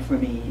came up for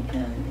me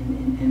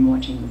in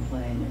watching the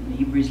play and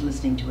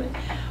listening to it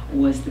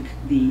was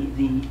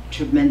the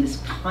tremendous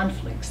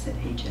conflicts that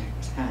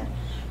Ajax had,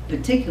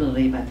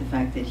 particularly about the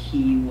fact that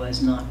he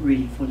was not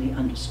really fully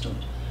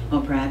understood,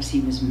 or perhaps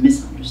he was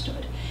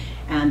misunderstood,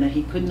 and that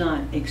he could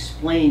not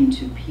explain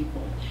to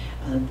people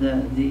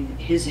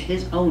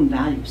his own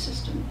value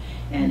system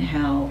and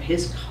how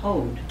his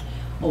code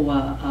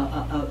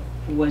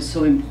was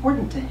so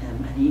important to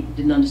him, and he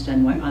didn't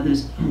understand why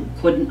others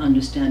couldn't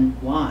understand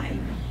why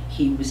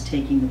he was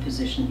taking the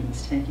position he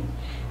was taking.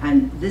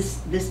 And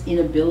this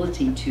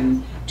inability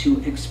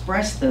to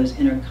express those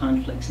inner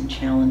conflicts and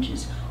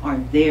challenges are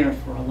there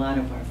for a lot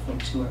of our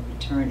folks who are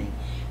returning,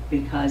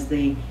 because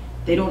they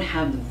don't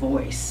have the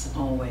voice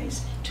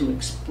always to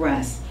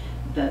express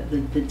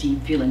the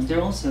deep feelings.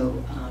 They're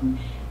also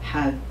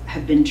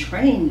have been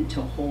trained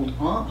to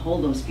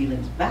hold those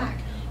feelings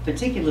back.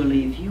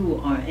 Particularly if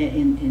you are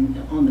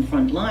on the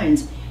front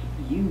lines,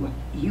 you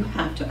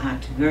have to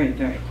act very,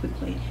 very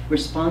quickly,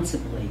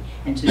 responsibly,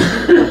 and to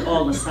put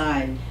all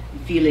aside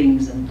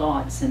feelings and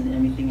thoughts and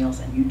everything else,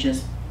 and you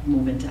just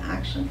move into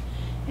action.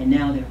 And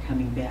now they're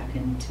coming back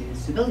into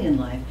civilian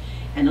life,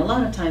 and a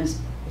lot of times,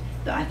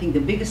 I think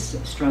the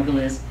biggest struggle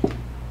is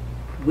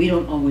we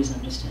don't always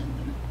understand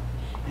them.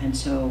 And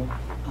so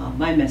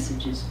my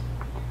message is,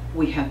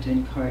 we have to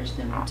encourage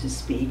them to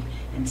speak,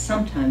 and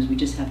sometimes we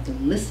just have to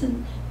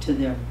listen to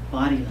their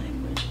body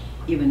language,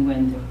 even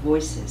when their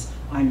voices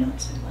are not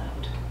so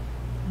loud.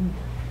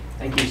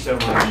 Thank you so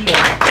much.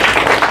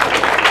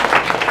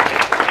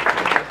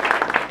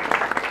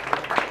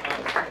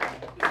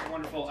 This is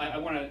wonderful. I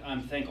want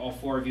to thank all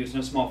 4 of you. It's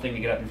no small thing to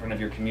get up in front of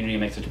your community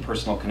and make such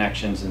personal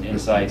connections and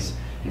insights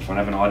in front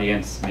of an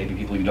audience, maybe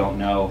people you don't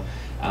know.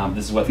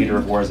 This is what Theater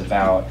of War is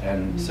about,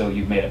 and so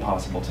you've made it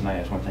possible tonight. I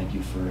just want to thank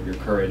you for your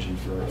courage and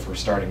for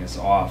starting us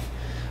off.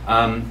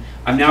 I'm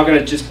now going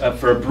to just,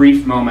 for a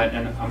brief moment,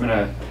 and I'm going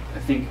to, I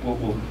think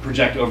we'll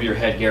project over your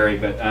head, Gary,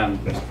 but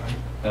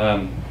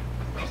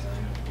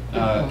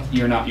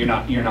you're not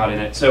in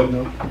it. So,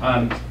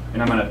 and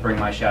I'm going to bring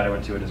my shadow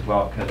into it as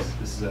well, because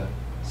this is a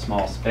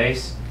small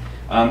space.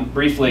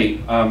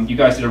 Briefly, you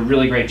guys did a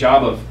really great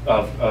job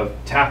of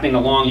tapping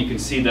along. You can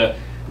see the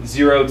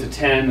 0 to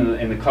 10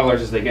 and the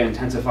colors as they get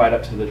intensified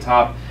up to the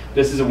top.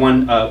 This is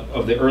one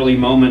of the early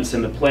moments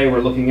in the play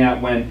we're looking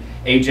at when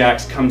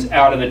Ajax comes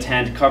out of the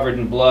tent covered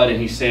in blood, and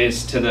he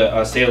says to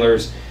the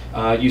sailors,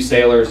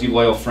 you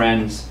loyal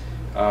friends,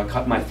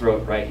 cut my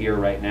throat right here,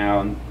 right now.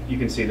 And you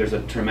can see there's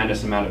a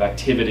tremendous amount of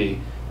activity,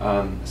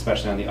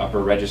 especially on the upper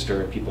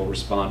register, of people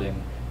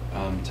responding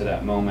to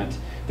that moment.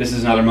 This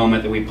is another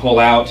moment that we pull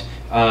out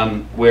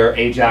where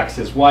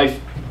Ajax's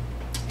wife,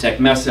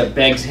 Tecmessa,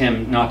 begs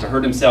him not to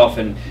hurt himself,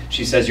 and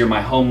she says, "You're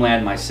my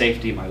homeland, my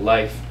safety, my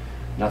life.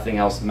 Nothing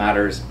else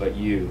matters but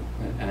you,"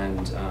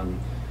 and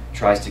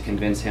tries to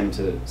convince him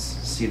to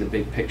see the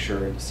big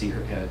picture and see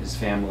his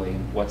family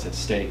and what's at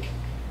stake.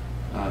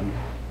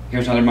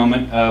 Here's another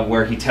moment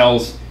where he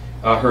tells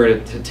her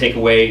to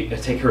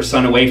take her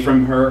son away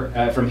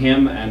from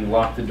him and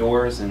lock the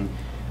doors, and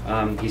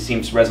he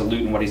seems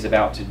resolute in what he's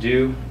about to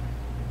do.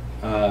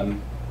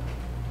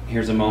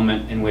 Here's a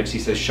moment in which he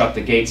says, "Shut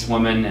the gates,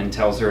 woman," and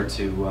tells her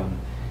to,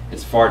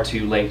 "It's far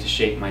too late to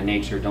shape my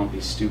nature. Don't be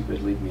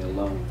stupid. Leave me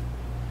alone."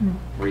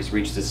 Where he's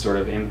reached this sort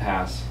of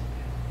impasse.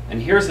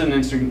 And here's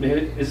this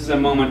is a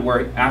moment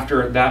where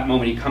after that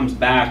moment he comes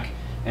back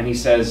and he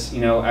says,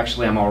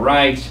 "Actually I'm all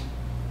right.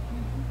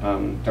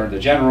 They're the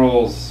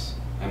generals.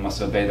 I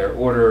must obey their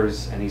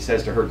orders." And he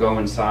says to her, "Go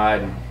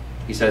inside." And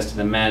he says to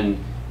the men,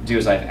 "Do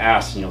as I've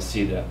asked, and you'll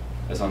see that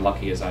as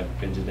unlucky as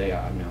I've been today,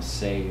 I'm now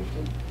saved."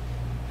 And,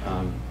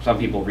 some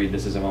people read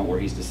this as a moment where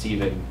he's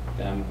deceiving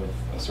them with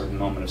a certain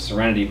moment of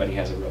serenity, but he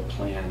has a real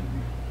plan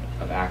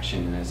of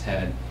action in his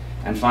head.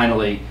 And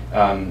finally,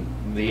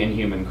 the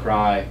inhuman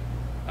cry,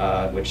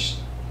 which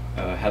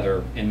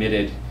Heather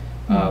emitted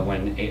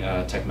when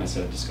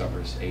Tecmessa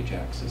discovers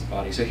Ajax's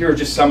body. So here are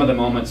just some of the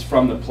moments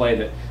from the play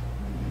that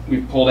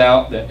we've pulled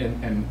out that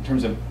in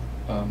terms of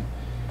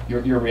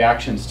your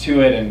reactions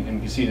to it,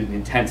 and you see the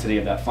intensity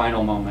of that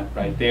final moment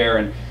right there.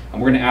 And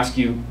we're going to ask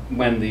you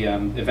when the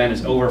event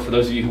is over, for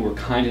those of you who were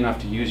kind enough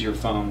to use your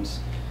phones.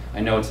 I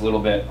know it's a little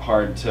bit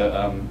hard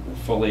to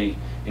fully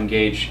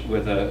engage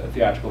with a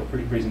theatrical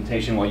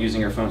presentation while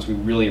using your phones. We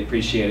really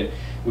appreciate it.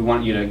 We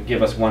want you to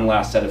give us one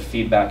last set of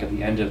feedback at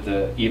the end of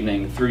the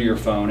evening through your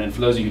phone. And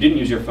for those of you who didn't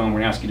use your phone, we're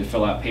going to ask you to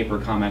fill out paper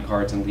comment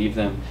cards and leave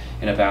them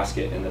in a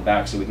basket in the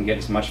back so we can get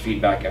as much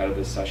feedback out of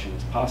this session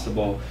as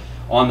possible.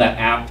 On that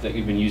app that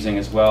you've been using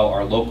as well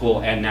are local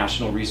and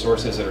national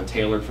resources that are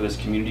tailored for this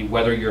community.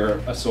 Whether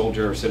you're a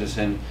soldier, a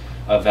citizen,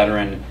 a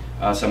veteran,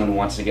 someone who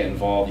wants to get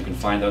involved, you can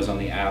find those on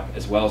the app,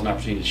 as well as an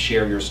opportunity to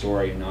share your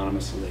story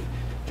anonymously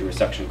through a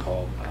section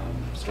called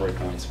Story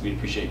Points. We'd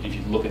appreciate it if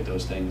you look at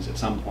those things at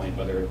some point,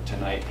 whether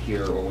tonight,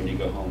 here, or when you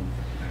go home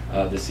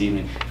this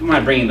evening. If you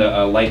mind bringing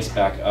the lights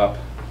back up,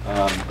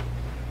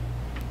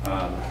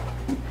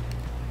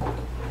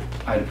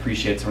 I'd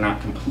appreciate it so we're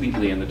not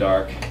completely in the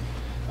dark.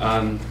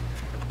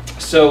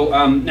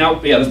 Now,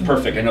 yeah, that's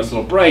perfect. I know it's a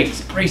little bright,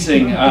 it's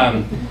bracing,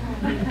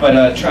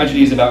 but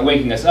tragedy is about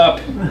waking us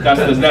up. That's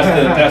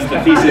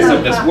the thesis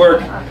of this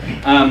work.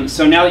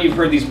 So now that you've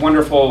heard these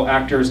wonderful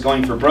actors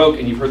going for broke,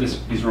 and you've heard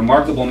these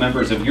remarkable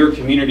members of your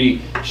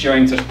community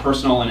sharing such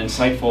personal and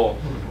insightful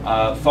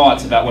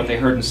thoughts about what they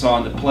heard and saw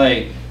in the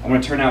play, I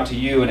want to turn out to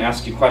you and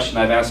ask you a question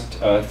I've asked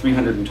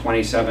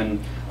 327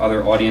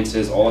 other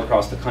audiences all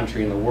across the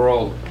country and the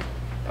world.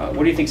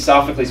 What do you think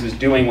Sophocles was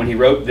doing when he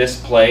wrote this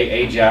play,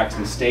 Ajax,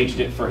 and staged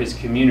it for his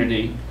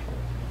community,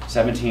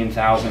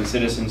 17,000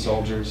 citizen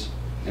soldiers,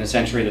 in a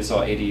century that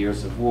saw 80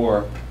 years of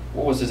war?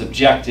 What was his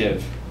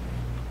objective?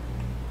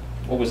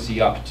 What was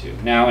he up to?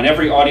 Now, in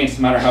every audience,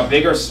 no matter how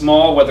big or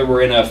small, whether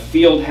we're in a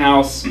field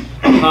house,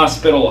 a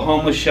hospital, a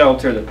homeless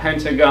shelter, the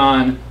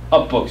Pentagon,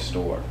 a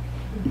bookstore.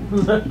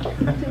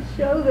 To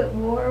show that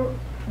war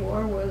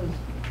was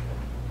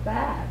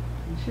bad,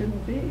 it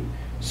shouldn't be.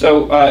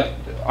 So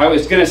I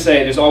was going to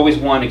say there's always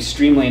one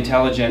extremely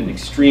intelligent,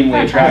 extremely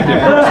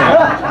attractive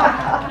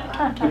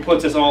person who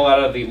puts us all out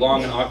of the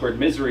long and awkward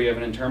misery of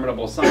an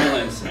interminable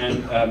silence.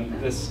 And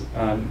this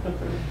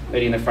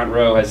lady in the front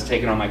row has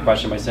taken on my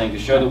question by saying to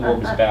show the war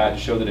was bad, to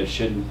show that it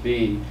shouldn't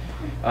be.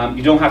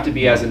 You don't have to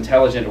be as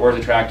intelligent or as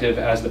attractive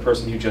as the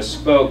person who just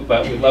spoke,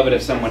 but we'd love it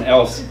if someone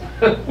else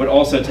would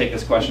also take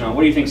this question on.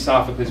 What do you think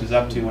Sophocles was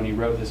up to when he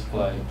wrote this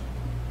play?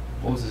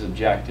 What was his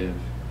objective?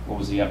 What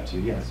was he up to?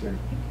 Yes, sir.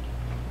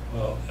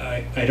 Well,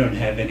 I don't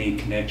have any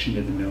connection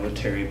to the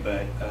military,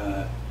 but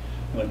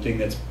one thing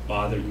that's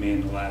bothered me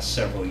in the last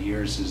several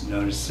years is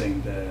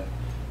noticing that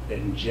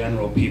in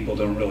general people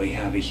don't really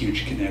have a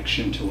huge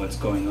connection to what's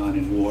going on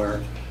in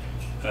war.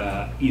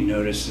 You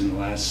notice in the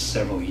last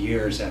several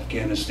years,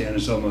 Afghanistan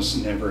is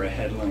almost never a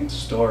headline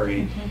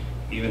story,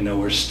 even though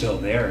we're still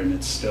there and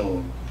it's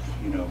still,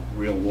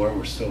 real war.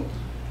 We're still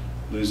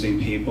losing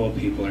people.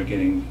 People are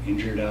getting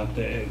injured out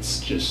there. It's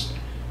just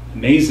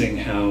amazing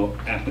how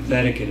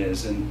apathetic it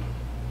is. And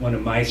one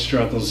of my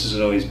struggles has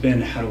always been,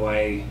 how do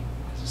I,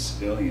 as a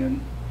civilian,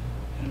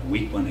 and a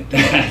weak one at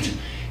that,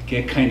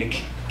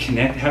 connect,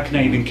 how can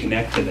I even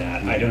connect to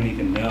that? I don't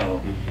even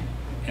know.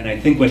 And I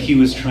think what he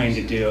was trying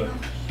to do,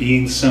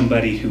 being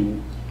somebody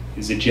who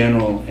is a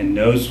general and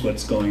knows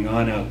what's going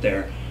on out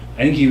there,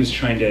 I think he was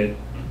trying to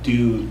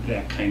do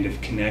that kind of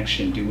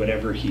connection, do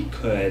whatever he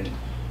could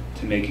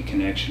make a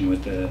connection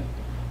with the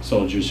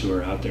soldiers who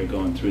are out there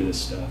going through this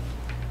stuff.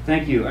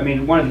 Thank you. I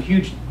mean, one of the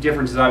huge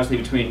differences, obviously,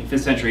 between 5th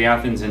century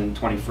Athens and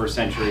 21st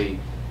century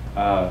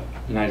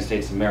United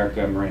States of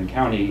America, Marin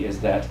County, is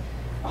that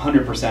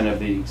 100% of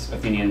the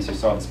Athenians who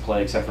saw this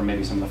play, except for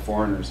maybe some of the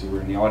foreigners who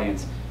were in the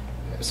audience,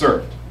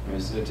 served.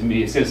 To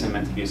be a citizen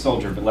meant to be a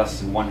soldier, but less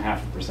than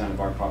 0.5%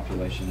 of our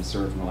population has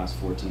served in the last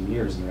 14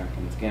 years in Iraq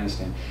and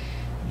Afghanistan.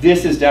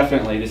 This is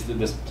definitely,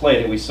 this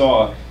play that we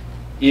saw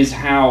is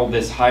how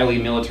this highly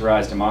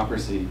militarized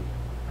democracy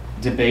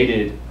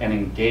debated and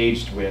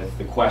engaged with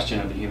the question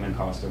of the human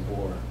cost of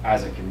war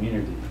as a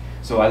community.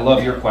 So I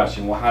love your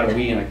question, well, how do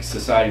we in a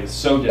society that's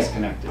so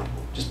disconnected,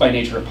 just by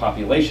nature of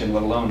population,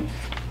 let alone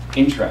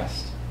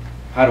interest,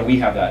 how do we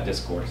have that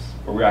discourse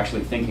where we're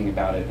actually thinking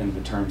about it in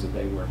the terms that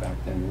they were back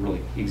then,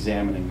 really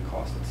examining the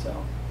cost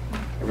itself?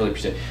 I really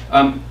appreciate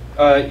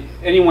it.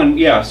 Anyone,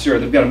 yeah, sure,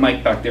 they've got a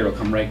mic back there, it'll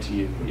come right to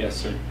you. Yes,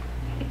 sir.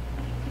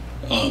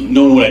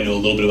 Knowing what I know a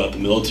little bit about the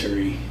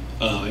military,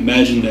 I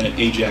imagine that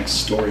Ajax's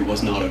story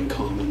was not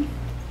uncommon.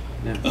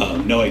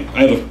 Yeah. No, I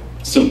have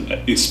some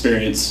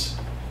experience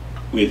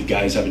with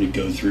guys having to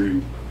go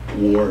through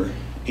war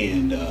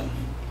and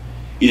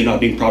either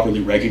not being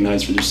properly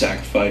recognized for their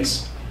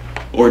sacrifice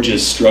or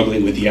just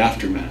struggling with the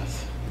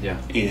aftermath. Yeah.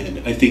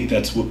 And I think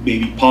that's what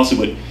maybe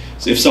possibly what,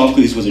 if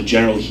Sophocles was a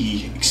general,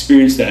 he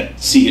experienced that,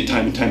 seeing it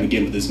time and time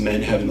again with his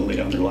men having to lay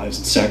down their lives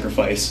and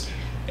sacrifice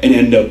and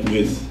end up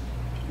with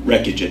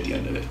wreckage at the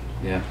end of it.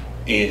 Yeah.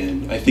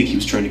 And I think he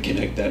was trying to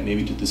connect that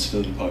maybe to the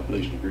civilian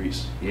population of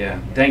Greece. Yeah,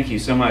 thank you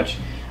so much.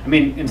 I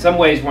mean, in some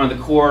ways, one of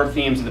the core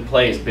themes of the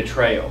play is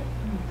betrayal.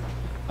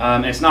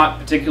 And it's not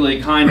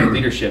particularly kind of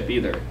leadership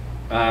either.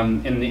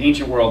 In the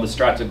ancient world, the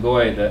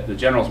strategoi, the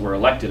generals were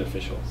elected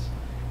officials.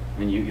 I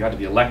mean, you had to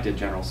be elected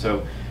generals.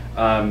 So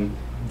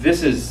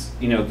this is,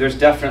 there's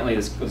definitely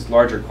this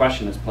larger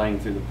question that's playing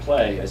through the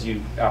play, as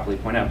you aptly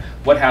point out.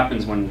 What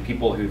happens when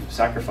people who've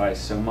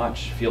sacrificed so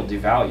much feel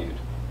devalued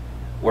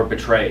or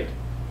betrayed?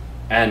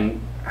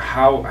 And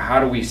how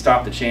do we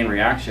stop the chain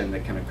reaction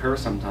that can occur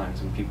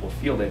sometimes when people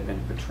feel they've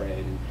been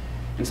betrayed? And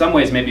in some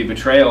ways, maybe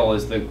betrayal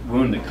is the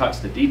wound that cuts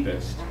the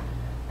deepest.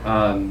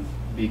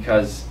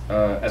 Because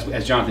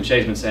as Jonathan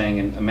Shea's been saying,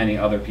 and many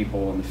other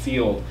people in the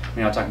field,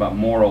 I talk about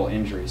moral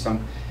injury,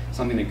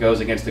 something that goes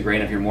against the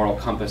grain of your moral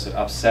compass, that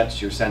upsets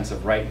your sense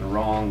of right and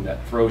wrong,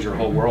 that throws your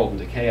whole world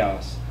into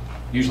chaos,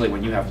 usually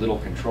when you have little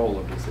control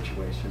of the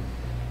situation.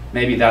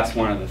 Maybe that's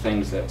one of the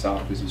things that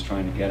Sophocles was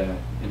trying to get at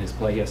in his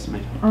play. Yes,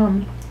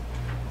 ma'am.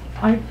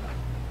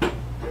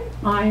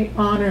 I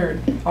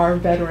honored our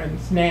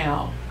veterans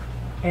now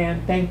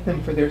and thank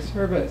them for their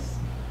service.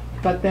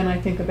 But then I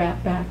think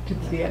about back to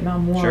the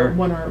Vietnam War, sure,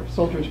 when our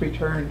soldiers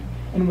returned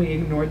and we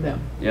ignored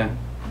them. Yeah.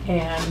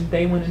 And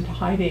they went into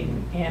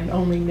hiding and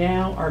only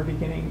now are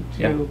beginning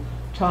to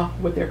talk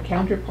with their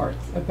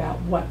counterparts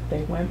about what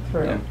they went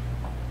through. Yeah.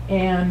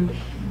 And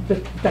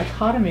the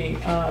dichotomy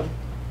of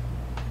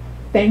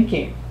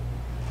thanking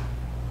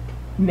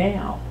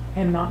now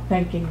and not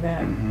thanking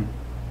then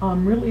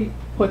really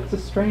puts a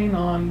strain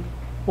on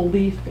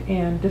belief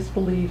and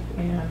disbelief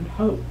and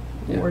hope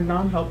or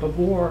non-hope of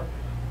war,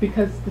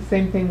 because the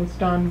same thing was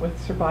done with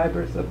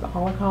survivors of the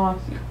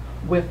Holocaust,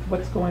 with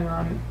what's going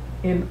on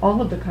in all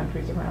of the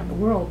countries around the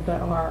world that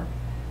are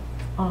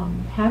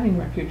having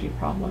refugee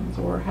problems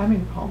or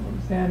having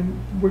problems, and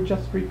we're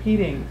just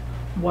repeating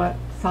what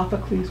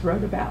Sophocles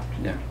wrote about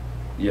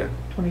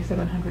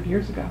 2,700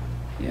 years ago.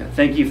 Yeah,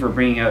 thank you for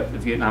bringing up the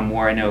Vietnam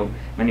War. I know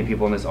many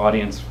people in this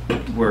audience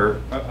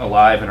were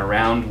alive and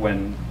around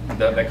when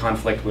the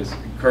conflict was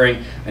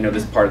occurring. I know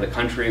this part of the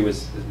country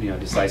was,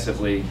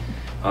 decisively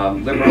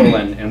liberal,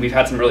 and we've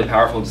had some really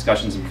powerful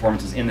discussions and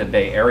performances in the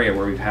Bay Area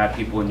where we've had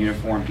people in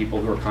uniform,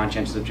 people who are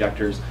conscientious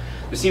objectors.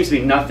 There seems to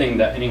be nothing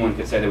that anyone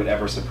could say that would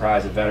ever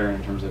surprise a veteran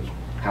in terms of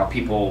how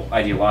people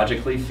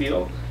ideologically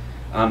feel.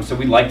 So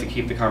we'd like to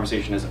keep the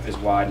conversation as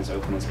wide, as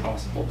open as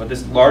possible. But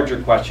this larger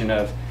question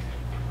of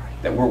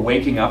that we're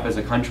waking up as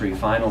a country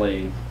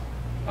finally,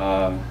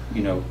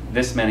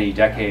 this many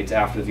decades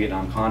after the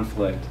Vietnam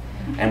conflict,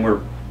 and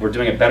we're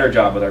doing a better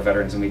job with our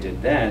veterans than we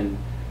did then.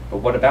 But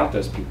what about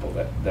those people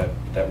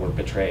that were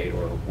betrayed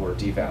or were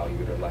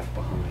devalued or left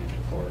behind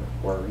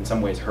or in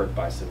some ways hurt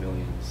by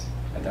civilians?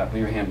 At that,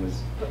 your hand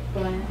was.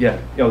 Bryan?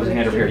 Yeah, there's a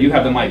hand over here. You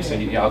have the mic, so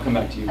I'll come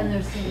back to you. And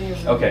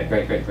there's okay,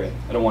 great.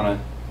 I don't want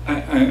to.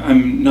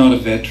 I'm not a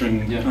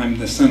veteran. Yeah. I'm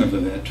the son of a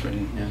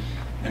veteran. Yeah.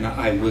 And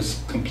I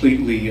was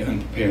completely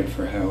unprepared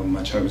for how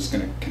much I was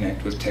going to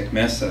connect with Tech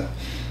Mesa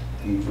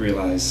and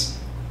realize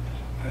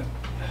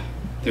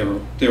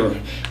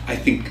I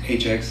think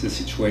Ajax's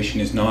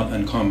situation is not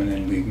uncommon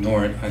and we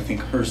ignore it. I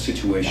think her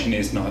situation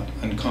is not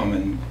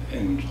uncommon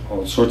in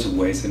all sorts of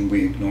ways and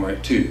we ignore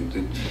it too.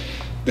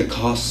 The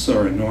costs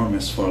are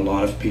enormous for a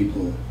lot of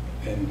people,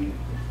 and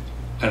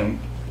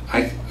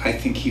I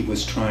think he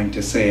was trying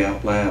to say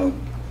out loud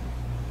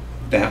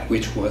that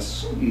which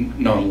was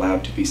not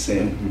allowed to be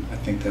said. I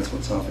think that's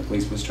what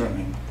Sophocles was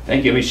trying.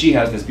 Thank you. I mean, she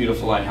has this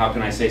beautiful line, how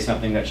can I say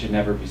something that should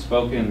never be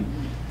spoken?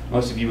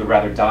 most of you would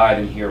rather die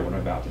than hear what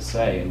I'm about to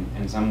say, and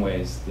in some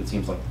ways it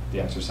seems like the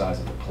exercise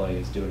of the play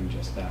is doing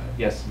just that.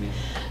 Yes,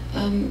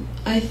 ma'am?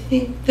 I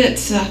think that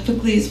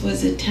Sophocles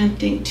was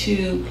attempting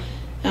to,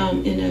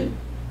 in an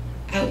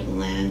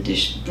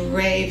outlandish,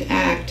 brave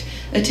act,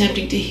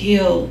 attempting to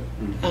heal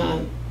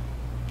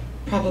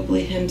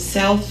probably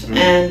himself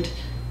and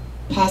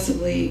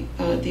possibly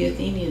the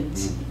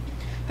Athenians.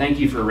 Thank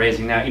you for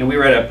raising that. We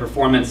were at a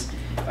performance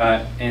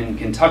in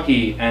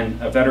Kentucky,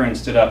 and a veteran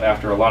stood up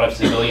after a lot of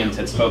civilians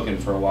had spoken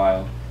for a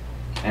while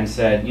and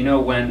said,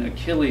 when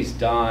Achilles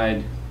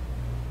died,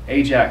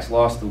 Ajax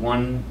lost the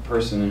one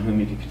person in whom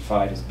he could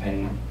confide his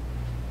pain.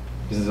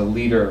 Because as a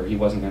leader, he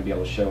wasn't going to be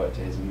able to show it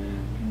to his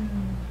men.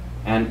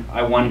 And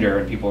I wonder,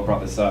 and people have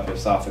brought this up, if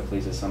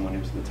Sophocles, as someone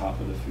who's at the top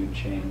of the food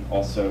chain,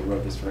 also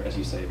wrote this for, as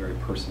you say, very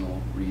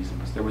personal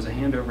reasons. There was a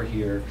hand over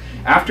here.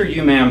 After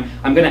you, ma'am,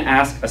 I'm going to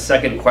ask a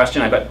second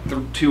question. I've got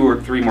 2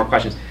 or 3 more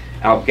questions.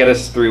 I'll get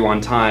us through on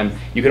time.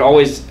 You can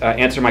always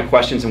answer my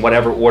questions in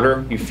whatever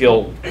order you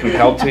feel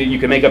compelled to. You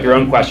can make up your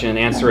own question and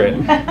answer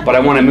it. But I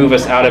want to move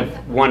us out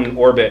of one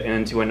orbit and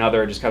into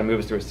another, just kind of move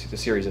us through a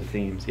series of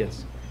themes.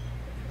 Yes?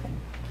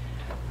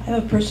 I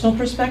have a personal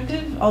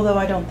perspective, although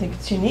I don't think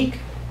it's unique.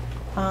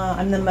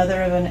 I'm the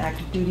mother of an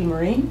active duty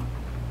Marine,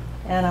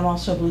 and I'm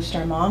also a Blue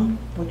Star Mom,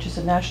 which is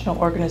a national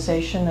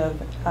organization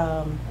of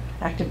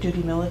active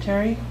duty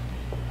military.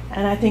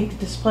 And I think the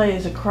display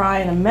is a cry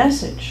and a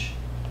message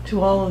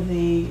to all of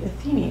the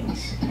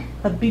Athenians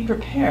of be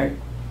prepared.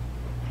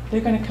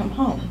 They're going to come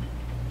home.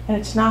 And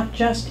it's not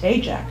just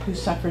Ajax who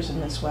suffers in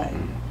this way.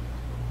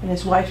 And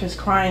his wife is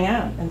crying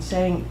out and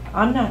saying,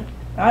 I'm not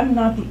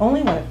the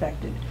only one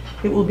affected.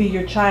 It will be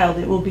your child,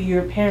 it will be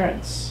your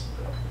parents.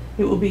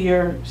 It will be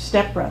your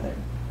stepbrother.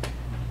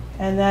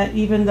 And that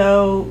even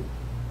though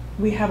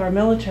we have our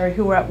military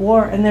who are at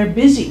war and they're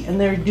busy and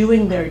they're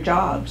doing their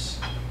jobs,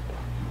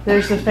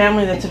 there's the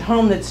family that's at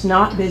home that's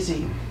not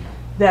busy,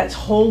 that's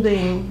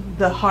holding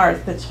the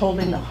hearth, that's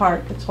holding the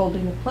heart, that's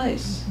holding the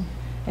place.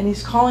 And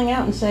he's calling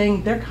out and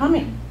saying, they're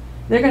coming.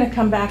 They're going to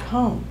come back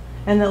home.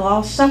 And they'll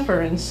all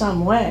suffer in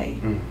some way.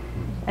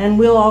 And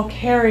we'll all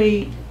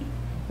carry,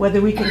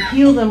 whether we can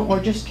heal them or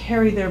just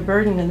carry their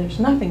burden, and there's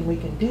nothing we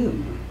can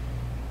do,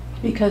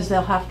 because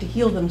they'll have to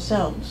heal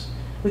themselves.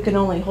 We can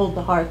only hold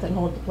the hearth and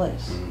hold the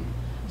place.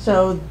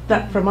 So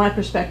that, from my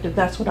perspective,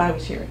 that's what I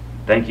was hearing.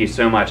 Thank you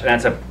so much.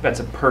 That's a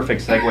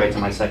perfect segue to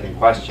my second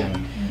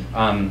question.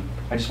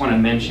 I just want to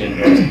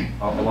mention,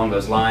 along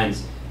those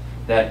lines,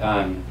 that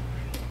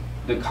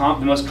the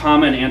most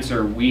common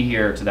answer we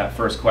hear to that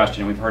first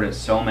question, and we've heard it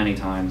so many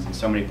times in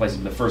so many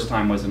places, the first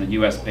time was in a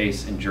US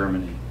base in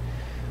Germany.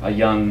 A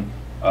young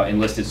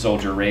enlisted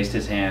soldier raised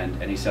his hand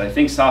and he said, I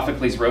think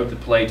Sophocles wrote the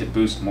play to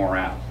boost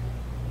morale.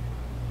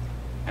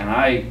 And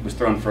I was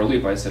thrown for a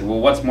loop. I said, well,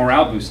 what's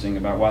morale boosting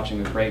about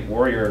watching a great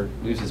warrior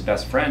lose his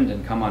best friend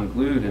and come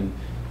unglued and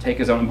take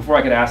his own? And before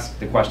I could ask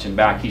the question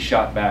back, he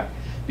shot back,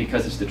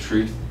 because it's the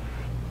truth.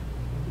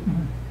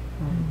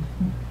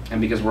 And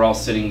because we're all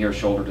sitting here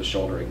shoulder to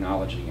shoulder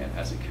acknowledging it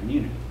as a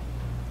community.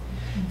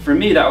 For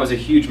me, that was a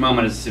huge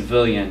moment as a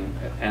civilian,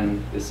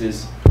 and this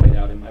is played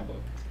out in my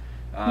book.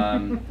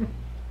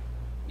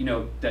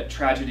 That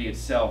tragedy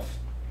itself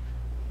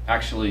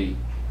actually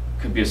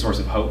could be a source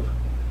of hope.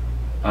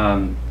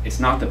 It's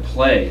not the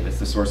play that's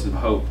the source of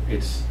hope,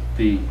 it's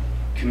the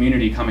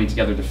community coming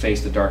together to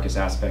face the darkest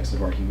aspects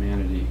of our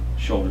humanity,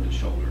 shoulder to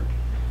shoulder,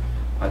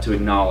 to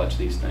acknowledge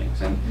these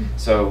things. And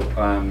so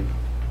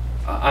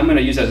I'm going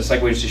to use that as a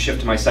segue to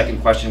shift to my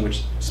second question,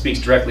 which speaks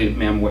directly,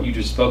 ma'am, what you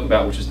just spoke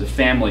about, which is the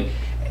family.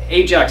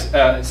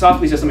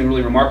 Sophocles does something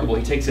really remarkable.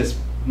 He takes this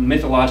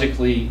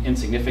mythologically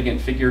insignificant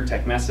figure,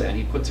 Tecmessa, and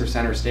he puts her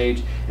center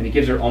stage, and he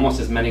gives her almost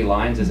as many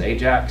lines as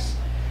Ajax.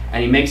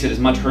 And he makes it as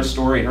much her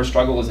story and her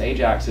struggle as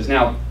Ajax's.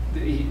 Now,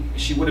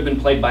 she would have been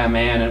played by a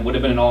man, and it would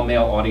have been an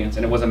all-male audience,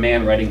 and it was a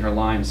man writing her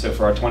lines. So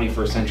for our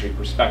 21st century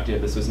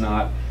perspective, this was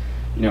not,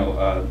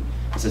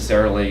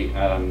 necessarily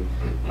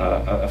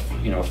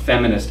a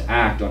feminist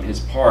act on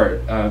his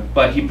part.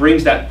 But he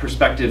brings that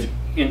perspective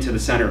into the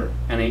center,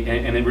 and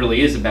it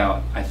really is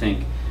about, I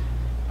think,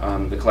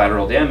 the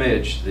collateral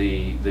damage,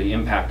 the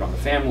impact on the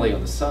family,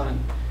 on the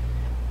son.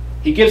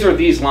 He gives her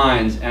these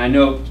lines, and I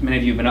know many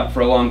of you have been up for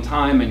a long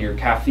time, and your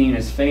caffeine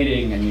is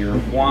fading, and your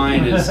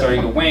wine is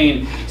starting to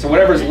wane. So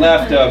whatever's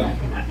left of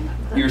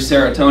your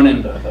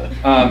serotonin,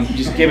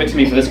 just give it to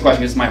me for this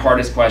question. It's my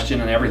hardest question,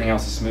 and everything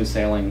else is smooth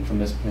sailing from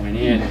this point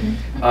in.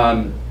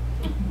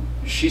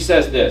 She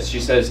says this.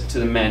 She says to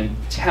the men,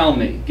 tell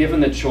me,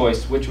 given the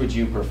choice, which would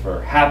you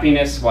prefer?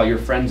 Happiness while your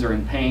friends are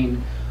in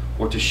pain,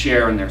 or to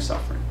share in their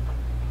suffering?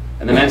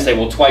 And the men say,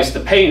 well, twice the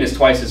pain is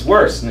twice as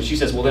worse. And she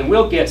says, well, then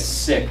we'll get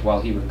sick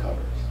while he recovers.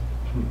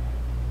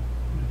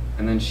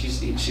 And then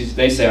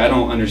they say, I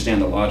don't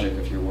understand the logic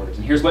of your words.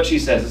 And here's what she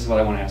says. This is what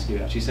I want to ask you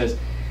about. She says,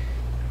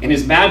 in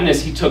his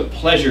madness, he took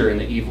pleasure in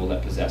the evil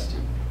that possessed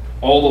him,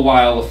 all the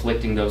while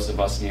afflicting those of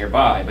us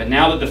nearby. But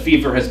now that the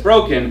fever has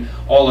broken,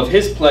 all of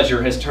his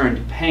pleasure has turned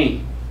to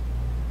pain.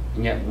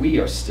 And yet we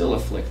are still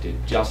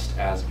afflicted just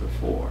as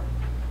before.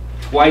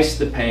 Twice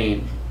the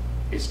pain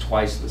is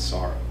twice the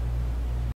sorrow.